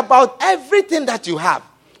hedge about everything that you have.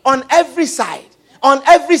 On every side. On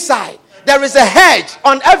every side. There is a hedge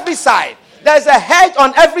on every side. There's a hedge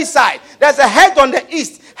on every side. There's a hedge on the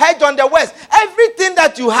east. Hedge on the west. Everything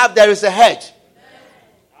that you have, there is a hedge.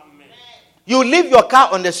 You leave your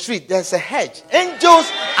car on the street, there's a hedge.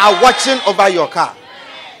 Angels are watching over your car.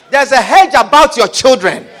 There's a hedge about your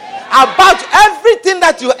children. About everything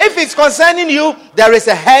that you, if it's concerning you, there is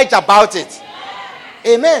a hedge about it.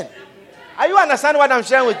 Amen. Are you understanding what I'm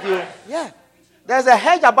sharing with you? Yeah. There's a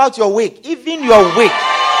hedge about your wig. Even your wig.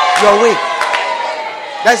 Your wig.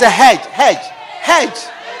 There's a hedge.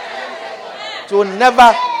 It will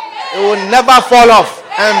never fall off.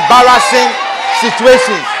 Embarrassing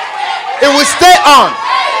situations. It will stay on.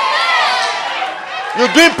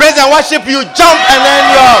 You're doing praise and worship, you jump and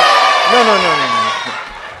then you're... No.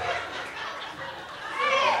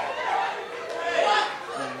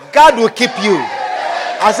 God will keep you.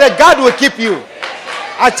 I said, God will keep you.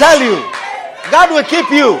 I tell you, God will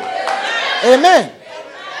keep you. Amen.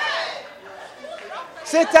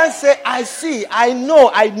 Satan said, I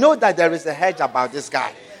know that there is a hedge about this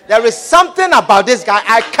guy. There is something about this guy.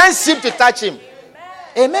 I can't seem to touch him.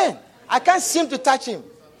 Amen. I can't seem to touch him.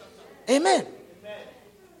 Amen.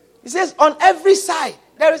 He says, on every side.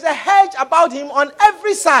 There is a hedge about him on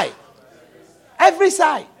every side. Every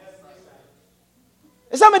side.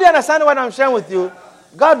 Is somebody understanding what I'm sharing with you?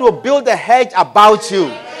 God will build a hedge about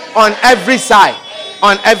you on every side.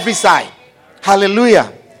 On every side.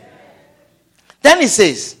 Hallelujah. Then he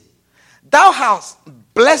says, thou hast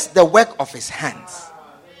blessed the work of his hands.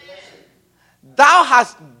 Thou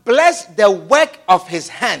hast blessed the work of his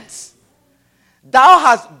hands. Thou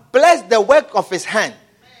hast blessed the work of his hand.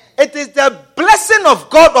 It is the blessing of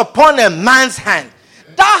God upon a man's hand.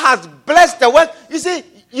 Thou hast blessed the work. You see,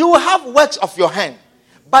 you have works of your hand.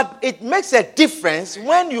 But it makes a difference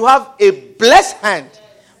when you have a blessed hand.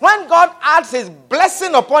 When God adds his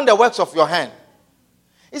blessing upon the works of your hand.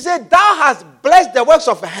 He said, thou hast blessed the works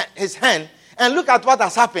of his hand, and look at what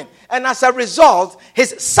has happened. And as a result,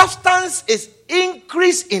 his substance is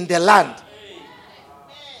increased in the land.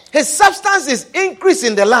 His substance is increased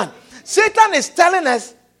in the land. Satan is telling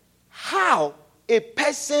us how a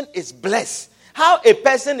person is blessed, how a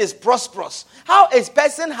person is prosperous, how a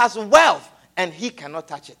person has wealth, and he cannot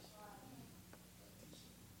touch it.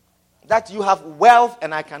 That you have wealth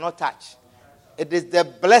and I cannot touch. It is the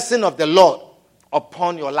blessing of the Lord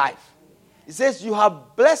upon your life. He says you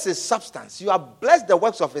have blessed his substance. You have blessed the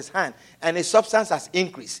works of his hand, and his substance has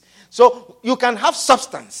increased. So you can have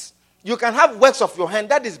substance. You can have works of your hand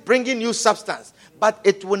that is bringing you substance, but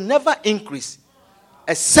it will never increase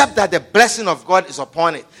except that the blessing of God is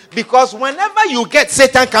upon it. Because whenever you get,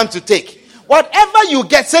 Satan comes to take. Whatever you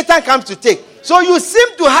get, Satan comes to take. So you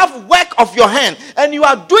seem to have work of your hand, and you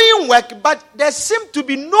are doing work, but there seems to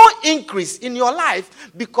be no increase in your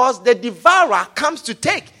life because the devourer comes to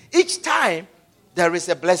take. Each time there is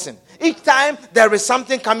a blessing. Each time there is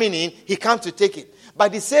something coming in, he comes to take it.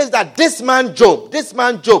 But he says that this man Job,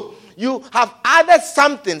 you have added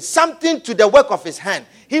something to the work of his hand.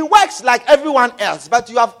 He works like everyone else, but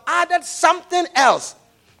you have added something else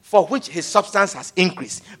for which his substance has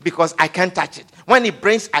increased, because I can't touch it. When he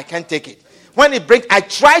brings, I can't take it. When he brings, I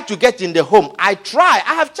try to get in the home. I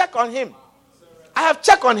have checked on him.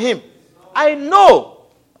 I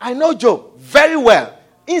know Job very well,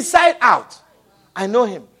 inside out. I know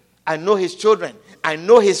him. I know his children. I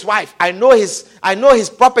know his wife. I know his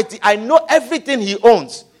property. I know everything he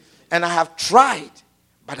owns. And I have tried,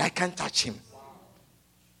 but I can't touch him.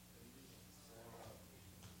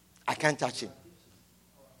 I can't touch him.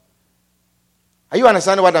 Are you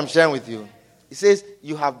understanding what I'm sharing with you? He says,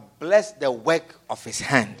 you have blessed the work of his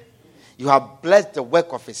hand. You have blessed the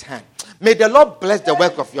work of his hand. May the Lord bless the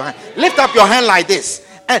work of your hand. Lift up your hand like this.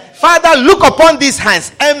 And Father, look upon these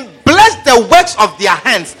hands and bless the works of their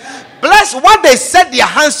hands. Bless what they set their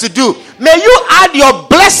hands to do. May you add your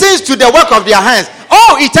blessings to the work of their hands.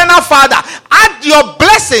 Oh, eternal Father, add your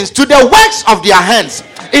blessings to the works of their hands.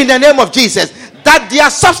 In the name of Jesus. That their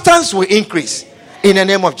substance will increase. In the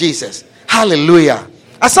name of Jesus. Hallelujah.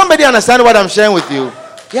 Does somebody understand what I'm sharing with you?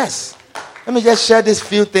 Yes. Let me just share these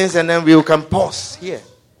few things and then we can pause here.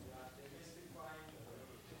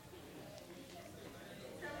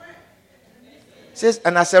 It says,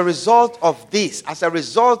 and as a result of these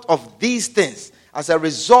things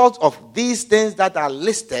that are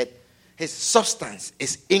listed, his substance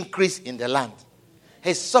is increased in the land.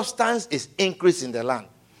 His substance is increased in the land.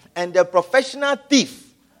 And the professional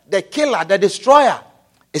thief, the killer, the destroyer,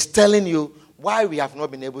 is telling you why we have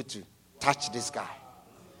not been able to touch this guy.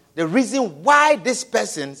 The reason why this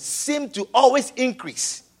person seems to always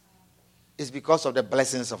increase is because of the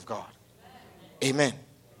blessings of God. Amen.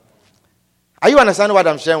 Are you understanding what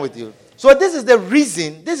I'm sharing with you? So this is the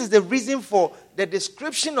reason for the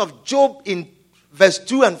description of Job in verse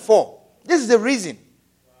 2 and 4. This is the reason.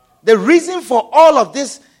 The reason for all of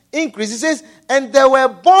this increase. It says, and there were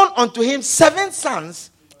born unto him 7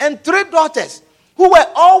 sons and 3 daughters, who were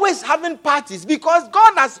always having parties, because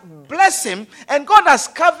God has blessed him and God has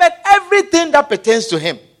covered everything that pertains to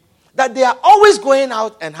him. That they are always going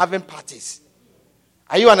out and having parties.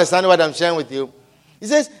 Are you understanding what I'm sharing with you? He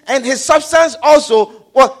says, and his substance also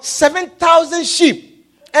was 7,000 sheep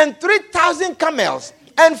and 3,000 camels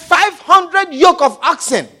and 500 yoke of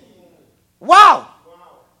oxen. Wow.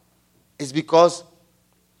 It's because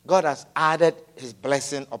God has added his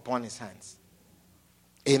blessing upon his hands.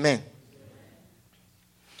 Amen.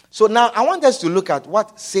 So now I want us to look at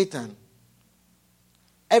what Satan,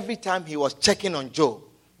 every time he was checking on Job,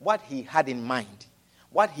 what he had in mind,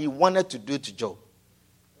 what he wanted to do to Job.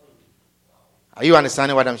 Are you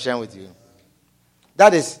understanding what I'm sharing with you?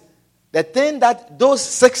 That is the thing that those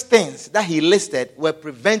 6 things that he listed were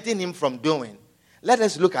preventing him from doing. Let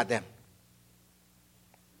us look at them.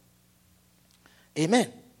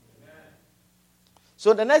 Amen.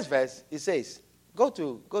 So the next verse, it says, go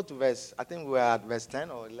to verse, I think we are at verse 10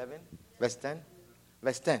 or 11. Verse 10.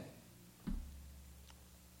 Verse 10.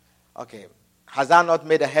 Okay. Has thou not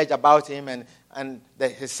made a hedge about him, and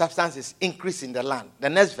his substance is increased in the land? The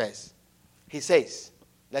next verse, he says,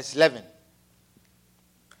 verse 11.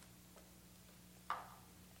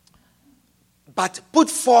 But put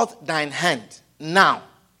forth thine hand now.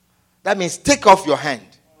 That means take off your hand.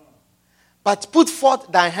 But put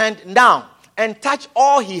forth thy hand now and touch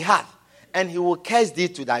all he hath, and he will curse thee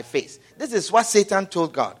to thy face. This is what Satan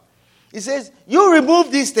told God. He says, you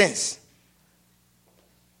remove these things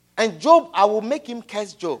And Job, I will make him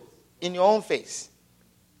curse Job in your own face.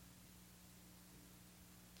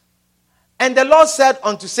 And the Lord said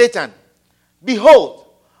unto Satan, behold,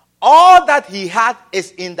 all that he had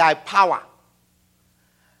is in thy power.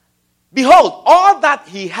 Behold, all that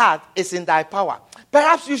he had is in thy power.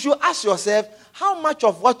 Perhaps you should ask yourself, how much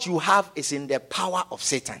of what you have is in the power of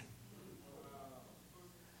Satan?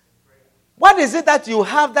 What is it that you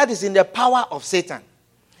have that is in the power of Satan?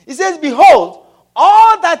 He says, behold,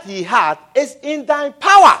 all that he had is in thy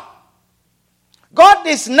power. God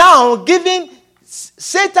is now giving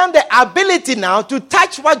Satan the ability now to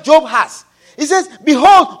touch what Job has. He says,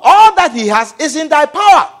 behold, all that he has is in thy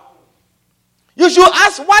power. You should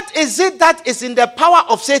ask, what is it that is in the power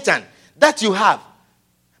of Satan that you have?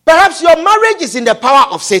 Perhaps your marriage is in the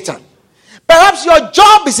power of Satan. Perhaps your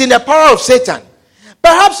job is in the power of Satan.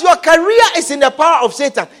 Perhaps your career is in the power of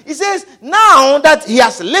Satan. He says, now that he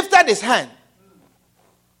has lifted his hand,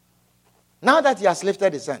 all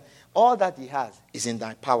that he has is in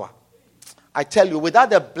thy power. I tell you, without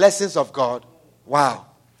the blessings of God, wow.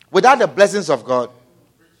 Without the blessings of God,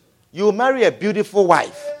 you will marry a beautiful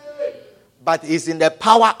wife, but it's in the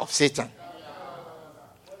power of Satan.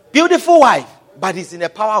 Beautiful wife, but it's in the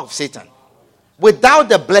power of Satan. Without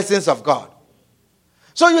the blessings of God.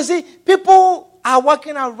 So you see, people are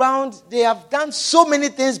walking around, they have done so many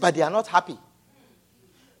things, but they are not happy.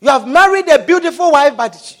 You have married a beautiful wife,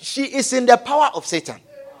 but she is in the power of Satan.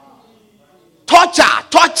 Torture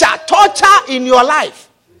in your life.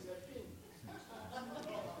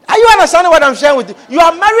 Are you understanding what I'm sharing with you? You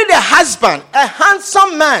have married a husband, a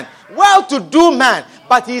handsome man, well-to-do man,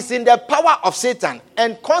 but he's in the power of Satan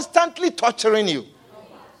and constantly torturing you.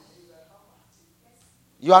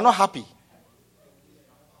 You are not happy.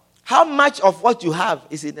 How much of what you have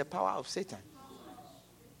is in the power of Satan?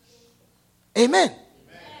 Amen.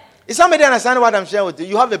 Is somebody understanding what I'm sharing with you?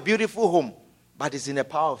 You have a beautiful home, but it's in the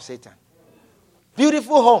power of Satan.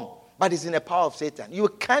 Beautiful home, but it's in the power of Satan. You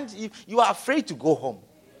are afraid to go home.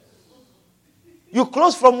 You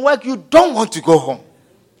close from work, you don't want to go home.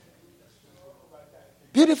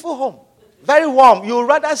 Beautiful home, very warm. You would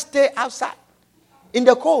rather stay outside in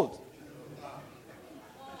the cold.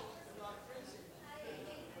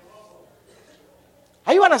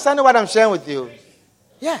 Are you understanding what I'm sharing with you?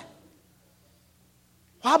 Yeah.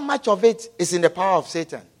 How much of it is in the power of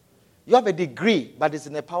Satan? You have a degree, but it's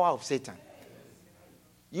in the power of Satan.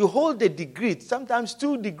 You hold a degree, sometimes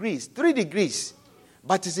 2 degrees, 3 degrees,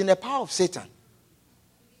 but it's in the power of Satan.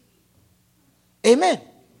 Amen.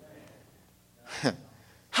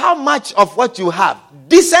 How much of what you have?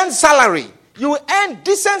 Decent salary. You earn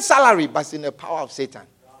decent salary, but it's in the power of Satan.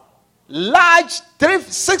 Large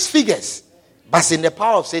 6 figures, but it's in the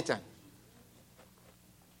power of Satan.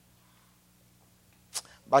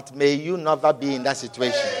 But may you never be in that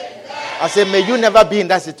situation. I say, may you never be in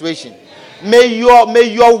that situation. May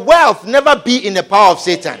your wealth never be in the power of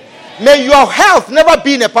Satan. May your health never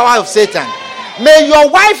be in the power of Satan. May your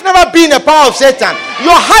wife never be in the power of Satan.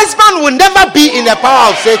 Your husband will never be in the power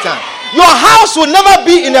of Satan. Your house will never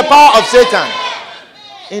be in the power of Satan.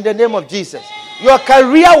 In the name of Jesus. Your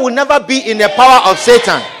career will never be in the power of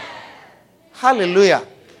Satan. Hallelujah.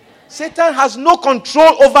 Satan has no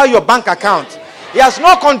control over your bank account. He has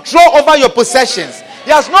no control over your possessions.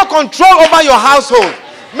 He has no control over your household.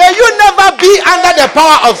 May you never be under the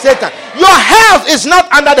power of Satan. Your health is not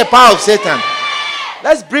under the power of Satan.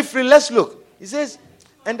 Let's look. He says,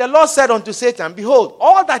 and the Lord said unto Satan, behold,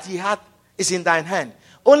 all that he had is in thine hand.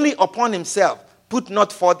 Only upon himself put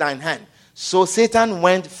not forth thine hand. So Satan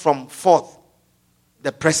went from forth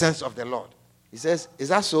the presence of the Lord. He says, is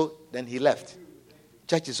that so? Then he left.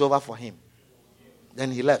 Church is over for him.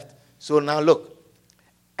 Then he left. So now look.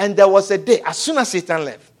 And there was a day, as soon as Satan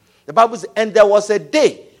left, the Bible says, and there was a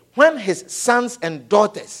day when his sons and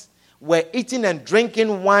daughters were eating and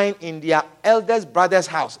drinking wine in their eldest brother's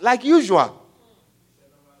house. Like usual.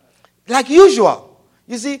 Like usual.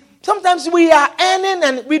 You see, sometimes we are earning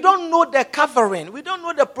and we don't know the covering. We don't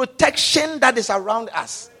know the protection that is around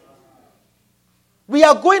us. We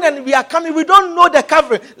are going and we are coming. We don't know the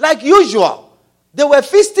covering. Like usual. They were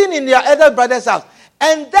feasting in their elder brother's house.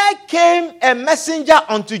 And there came a messenger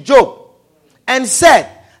unto Job and said,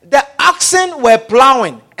 the oxen were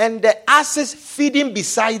plowing and the asses feeding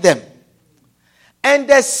beside them. And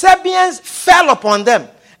the Sabeans fell upon them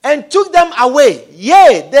and took them away.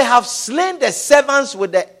 Yea, they have slain the servants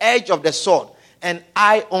with the edge of the sword. And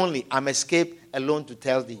I only am escaped alone to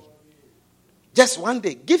tell thee. Just one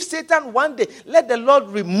day. Give Satan one day. Let the Lord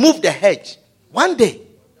remove the hedge. One day.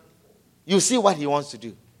 You see what he wants to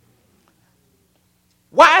do.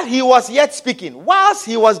 While he was yet speaking, whilst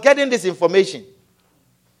he was getting this information,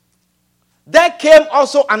 there came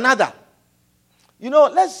also another.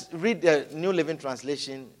 Let's read the New Living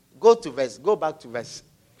Translation. Go back to verse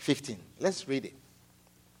 15. Let's read it.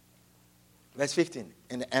 Verse 15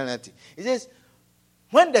 in the NLT. It says,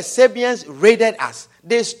 when the Sabians raided us,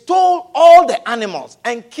 they stole all the animals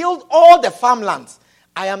and killed all the farmlands.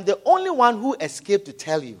 I am the only one who escaped to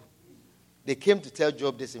tell you. They came to tell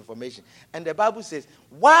Job this information. And the Bible says,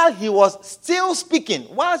 while he was still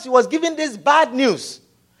speaking, whilst he was giving this bad news,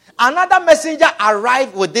 another messenger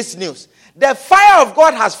arrived with this news. The fire of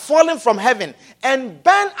God has fallen from heaven and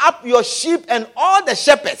burned up your sheep and all the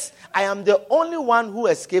shepherds. I am the only one who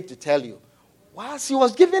escaped to tell you. Whilst he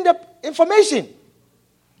was giving the information.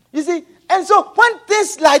 You see, and so when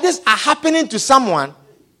things like this are happening to someone,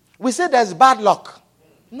 we say there's bad luck.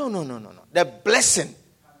 No. The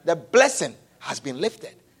blessing has been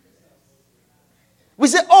lifted. We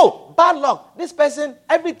say, oh, bad luck. This person,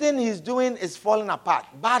 everything he's doing is falling apart.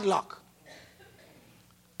 Bad luck.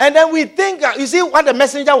 And then we think, you see what the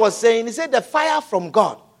messenger was saying? He said the fire from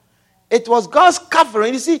God. It was God's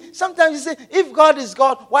covering. You see, sometimes you say, if God is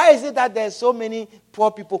God, why is it that there's so many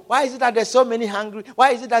poor people? Why is it that there's so many hungry?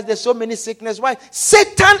 Why is it that there's so many sickness? Why?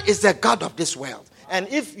 Satan is the God of this world. And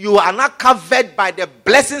if you are not covered by the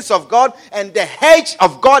blessings of God and the hedge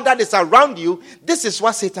of God that is around you, this is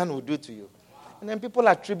what Satan will do to you. And then people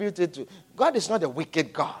attribute it to God. Is not a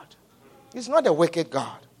wicked God. He's not a wicked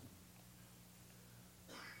God.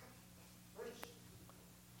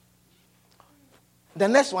 The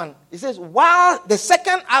next one, it says,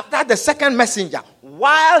 after the second messenger,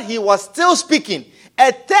 while he was still speaking,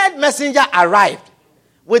 a third messenger arrived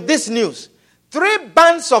with this news. 3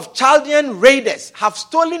 bands of Chaldean raiders have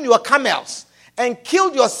stolen your camels and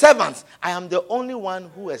killed your servants. I am the only one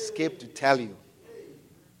who escaped to tell you.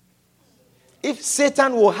 If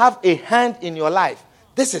Satan will have a hand in your life,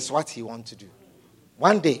 this is what he wants to do.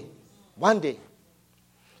 One day.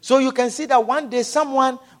 So you can see that one day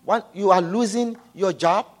you are losing your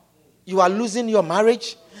job, you are losing your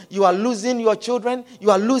marriage, you are losing your children, you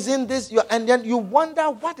are losing this, and then you wonder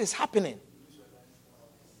what is happening.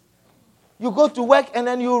 You go to work and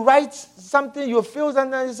then you write something, you feel,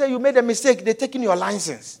 and then you say you made a mistake, they're taking your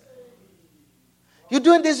license. You're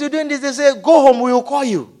doing this, they say, go home, we will call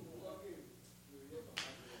you.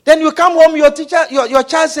 Then you come home, your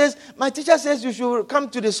child says, my teacher says you should come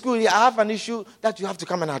to the school, I have an issue that you have to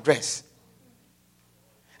come and address.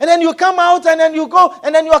 And then you come out and then you go,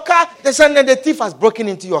 and then your car, the thief has broken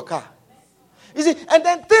into your car. You see, and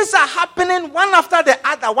then things are happening one after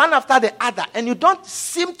the other, and you don't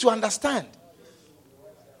seem to understand.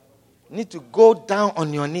 You need to go down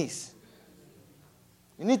on your knees.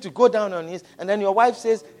 You need to go down on your knees, and then your wife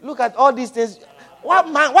says, look at all these things.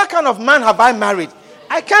 What kind of man have I married?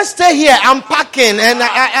 I can't stay here. I'm packing and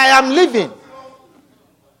I am leaving.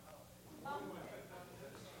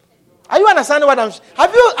 Are you understanding what I'm saying?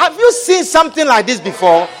 Have you seen something like this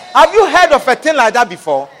before? Have you heard of a thing like that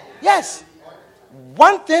before? Yes.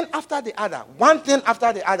 One thing after the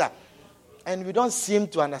other. And we don't seem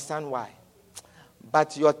to understand why.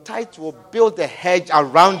 But your tithe will build a hedge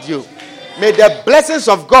around you. May the blessings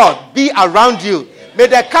of God be around you. May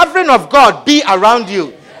the covering of God be around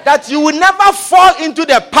you. That you will never fall into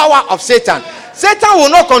the power of Satan. Satan will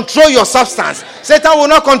not control your substance. Satan will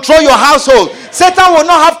not control your household. Satan will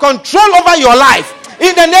not have control over your life.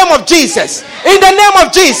 In the name of Jesus. In the name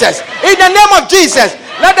of Jesus. In the name of Jesus.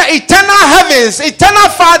 Let the eternal heavens, eternal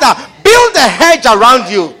Father, build a hedge around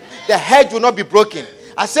you. The hedge will not be broken.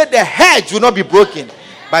 I said the hedge will not be broken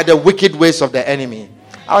by the wicked ways of the enemy.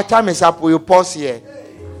 Our time is up. We will pause here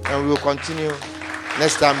and we will continue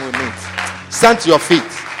next time we meet. Stand to your feet.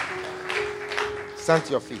 Stand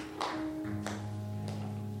to your feet.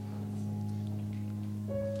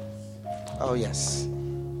 Oh, yes.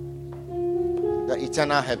 The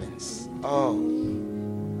eternal heavens. Oh.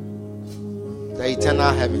 The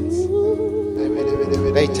eternal heavens.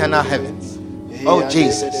 The eternal heavens. Oh,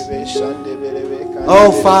 Jesus.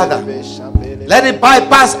 Oh, Father. Let it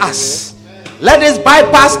bypass us. Let it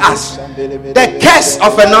bypass us. The curse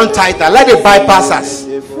of a non-tither. Let it bypass us.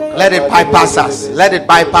 Let it bypass us. Let it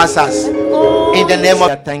bypass us. In the name of...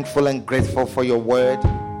 We are thankful and grateful for your word.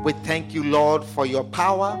 We thank you, Lord, for your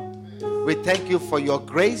power. We thank you for your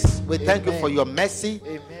grace. We thank you for your mercy.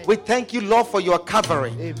 We thank you, Lord, for your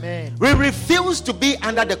covering. We refuse to be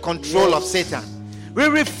under the control of Satan. We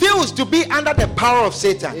refuse to be under the power of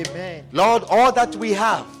Satan. Lord, all that we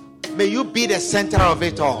have, may you be the center of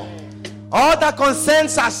it all. All that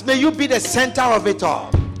concerns us, may you be the center of it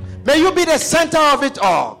all. May you be the center of it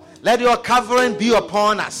all. Let your covering be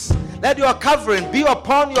upon us. Let your covering be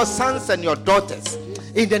upon your sons and your daughters.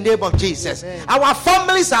 in the name of Jesus. Amen. Our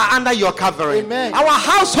families are under your covering. Amen. Our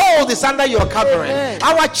household is under your covering. Amen.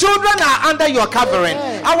 Our children are under your covering.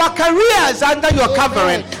 Amen. Our careers are under your Amen.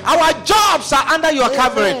 covering. Our jobs are under your Amen.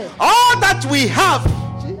 covering. All that we have,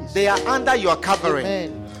 Jesus. they are under your covering.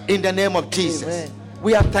 Amen. In the name of Jesus. Amen.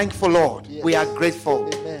 We are thankful, Lord. Yes. We are grateful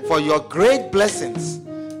Amen. for your great blessings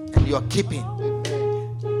and your keeping.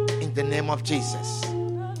 Amen. In the name of Jesus.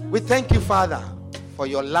 We thank you, Father, for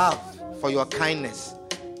your love, for your kindness.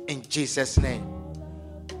 In Jesus' name.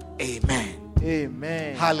 Amen.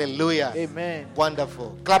 Amen. Hallelujah. Amen.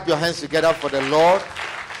 Wonderful. Clap your hands together for the Lord.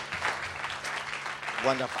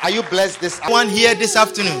 Wonderful. Are you blessed this one here this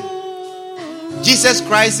afternoon? Jesus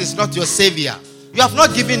Christ is not your Savior. You have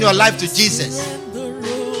not given your life to Jesus.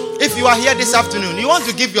 If you are here this afternoon, you want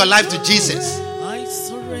to give your life to Jesus.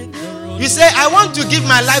 You say, I want to give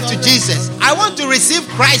my life to Jesus. I want to receive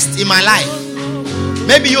Christ in my life.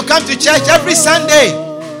 Maybe you come to church every Sunday,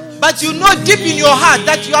 but you know deep in your heart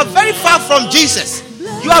that you are very far from Jesus.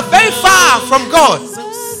 You are very far from God.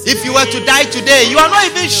 If you were to die today, you are not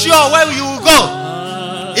even sure where you will go.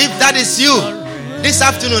 If that is you, this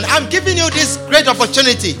afternoon, I'm giving you this great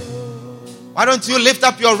opportunity. Why don't you lift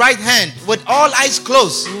up your right hand with all eyes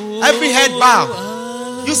closed, every head bowed.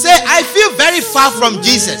 You say, I feel very far from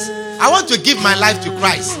Jesus. I want to give my life to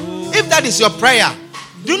Christ. If that is your prayer,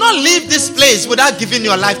 do not leave this place without giving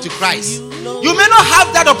your life to Christ. You may not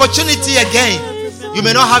have that opportunity again. You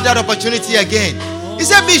may not have that opportunity again. He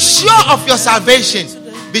said, be sure of your salvation.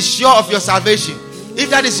 Be sure of your salvation. If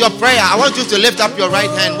that is your prayer, I want you to lift up your right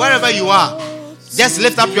hand wherever you are. Just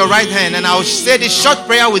lift up your right hand and I will say this short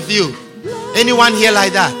prayer with you. Anyone here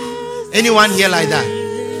like that? Anyone here like that?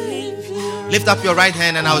 Lift up your right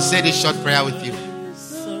hand and I will say this short prayer with you.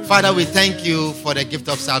 Father, we thank you for the gift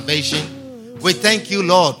of salvation. We thank you,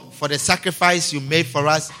 Lord, for the sacrifice you made for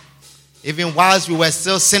us. Even whilst we were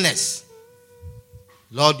still sinners,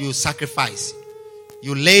 Lord, you sacrificed.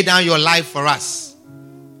 You laid down your life for us.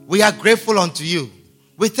 We are grateful unto you.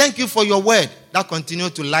 We thank you for your word that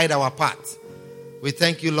continues to light our path. We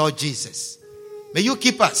thank you, Lord Jesus. May you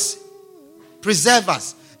keep us, preserve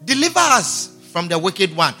us, deliver us from the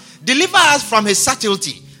wicked one. Deliver us from his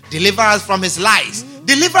subtlety. Deliver us from his lies.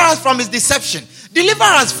 Deliver us from his deception. Deliver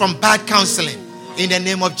us from bad counseling in the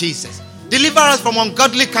name of Jesus. Deliver us from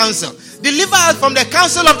ungodly counsel. Deliver us from the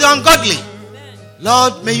counsel of the ungodly.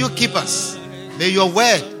 Lord, may you keep us. May your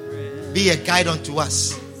word be a guide unto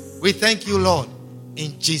us. We thank you, Lord,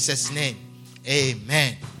 in Jesus' name.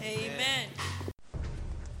 Amen. Amen.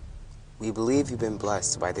 We believe you've been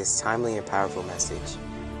blessed by this timely and powerful message.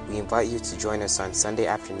 We invite you to join us on Sunday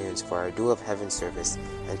afternoons for our Dew of Heaven service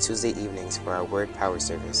and Tuesday evenings for our Word Power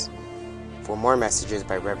service. For more messages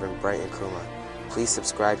by Reverend Brighton Nkrumah, please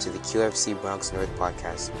subscribe to the QFC Bronx North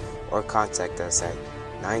podcast or contact us at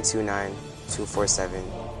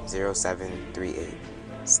 929-247-0738.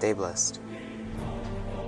 Stay blessed.